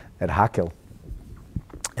at Hakel,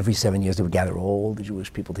 every 7 years they would gather all the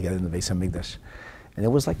Jewish people together in the Beis HaMikdash. And it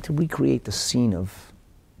was like to recreate the scene of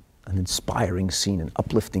an inspiring scene, an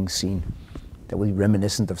uplifting scene that would be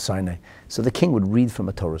reminiscent of Sinai. So the king would read from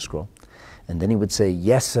a Torah scroll, and then he would say,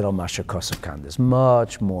 yes, there's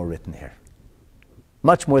much more written here.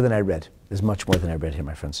 Much more than I read. There's much more than I read here,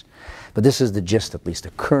 my friends. But this is the gist, at least,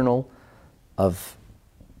 a kernel of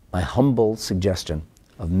my humble suggestion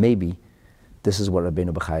of maybe this is what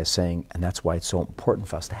Rabbeinu Bachaya is saying, and that's why it's so important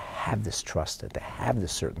for us to have this trust, to have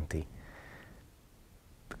this certainty,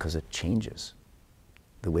 because it changes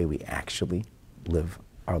the way we actually live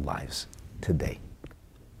our lives today.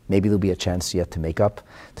 Maybe there'll be a chance yet to make up,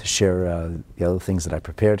 to share the other things that I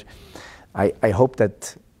prepared. I hope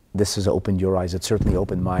that this has opened your eyes. It certainly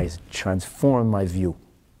opened my eyes, transformed my view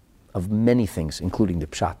of many things, including the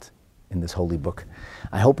Pshat in this holy book.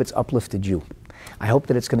 I hope it's uplifted you. I hope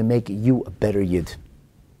that it's going to make you a better Yid.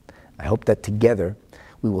 I hope that together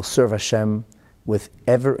we will serve Hashem with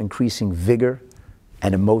ever-increasing vigor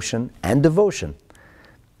and emotion and devotion,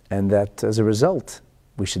 and that as a result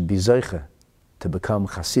we should be Zoiche to become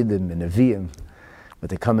Chasidim and Nevi'im with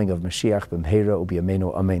the coming of Mashiach b'mheira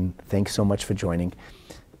u'b'yameinu amen. Thanks so much for joining.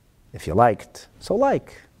 If you liked, so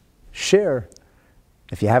like, share.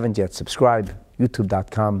 If you haven't yet, subscribe,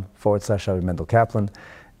 youtube.com/Rabbi Mendel Kaplan.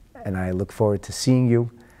 And I look forward to seeing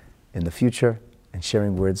you in the future and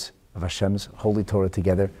sharing words of Hashem's holy Torah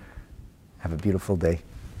together. Have a beautiful day.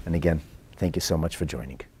 And again, thank you so much for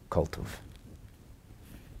joining. Kol Tov.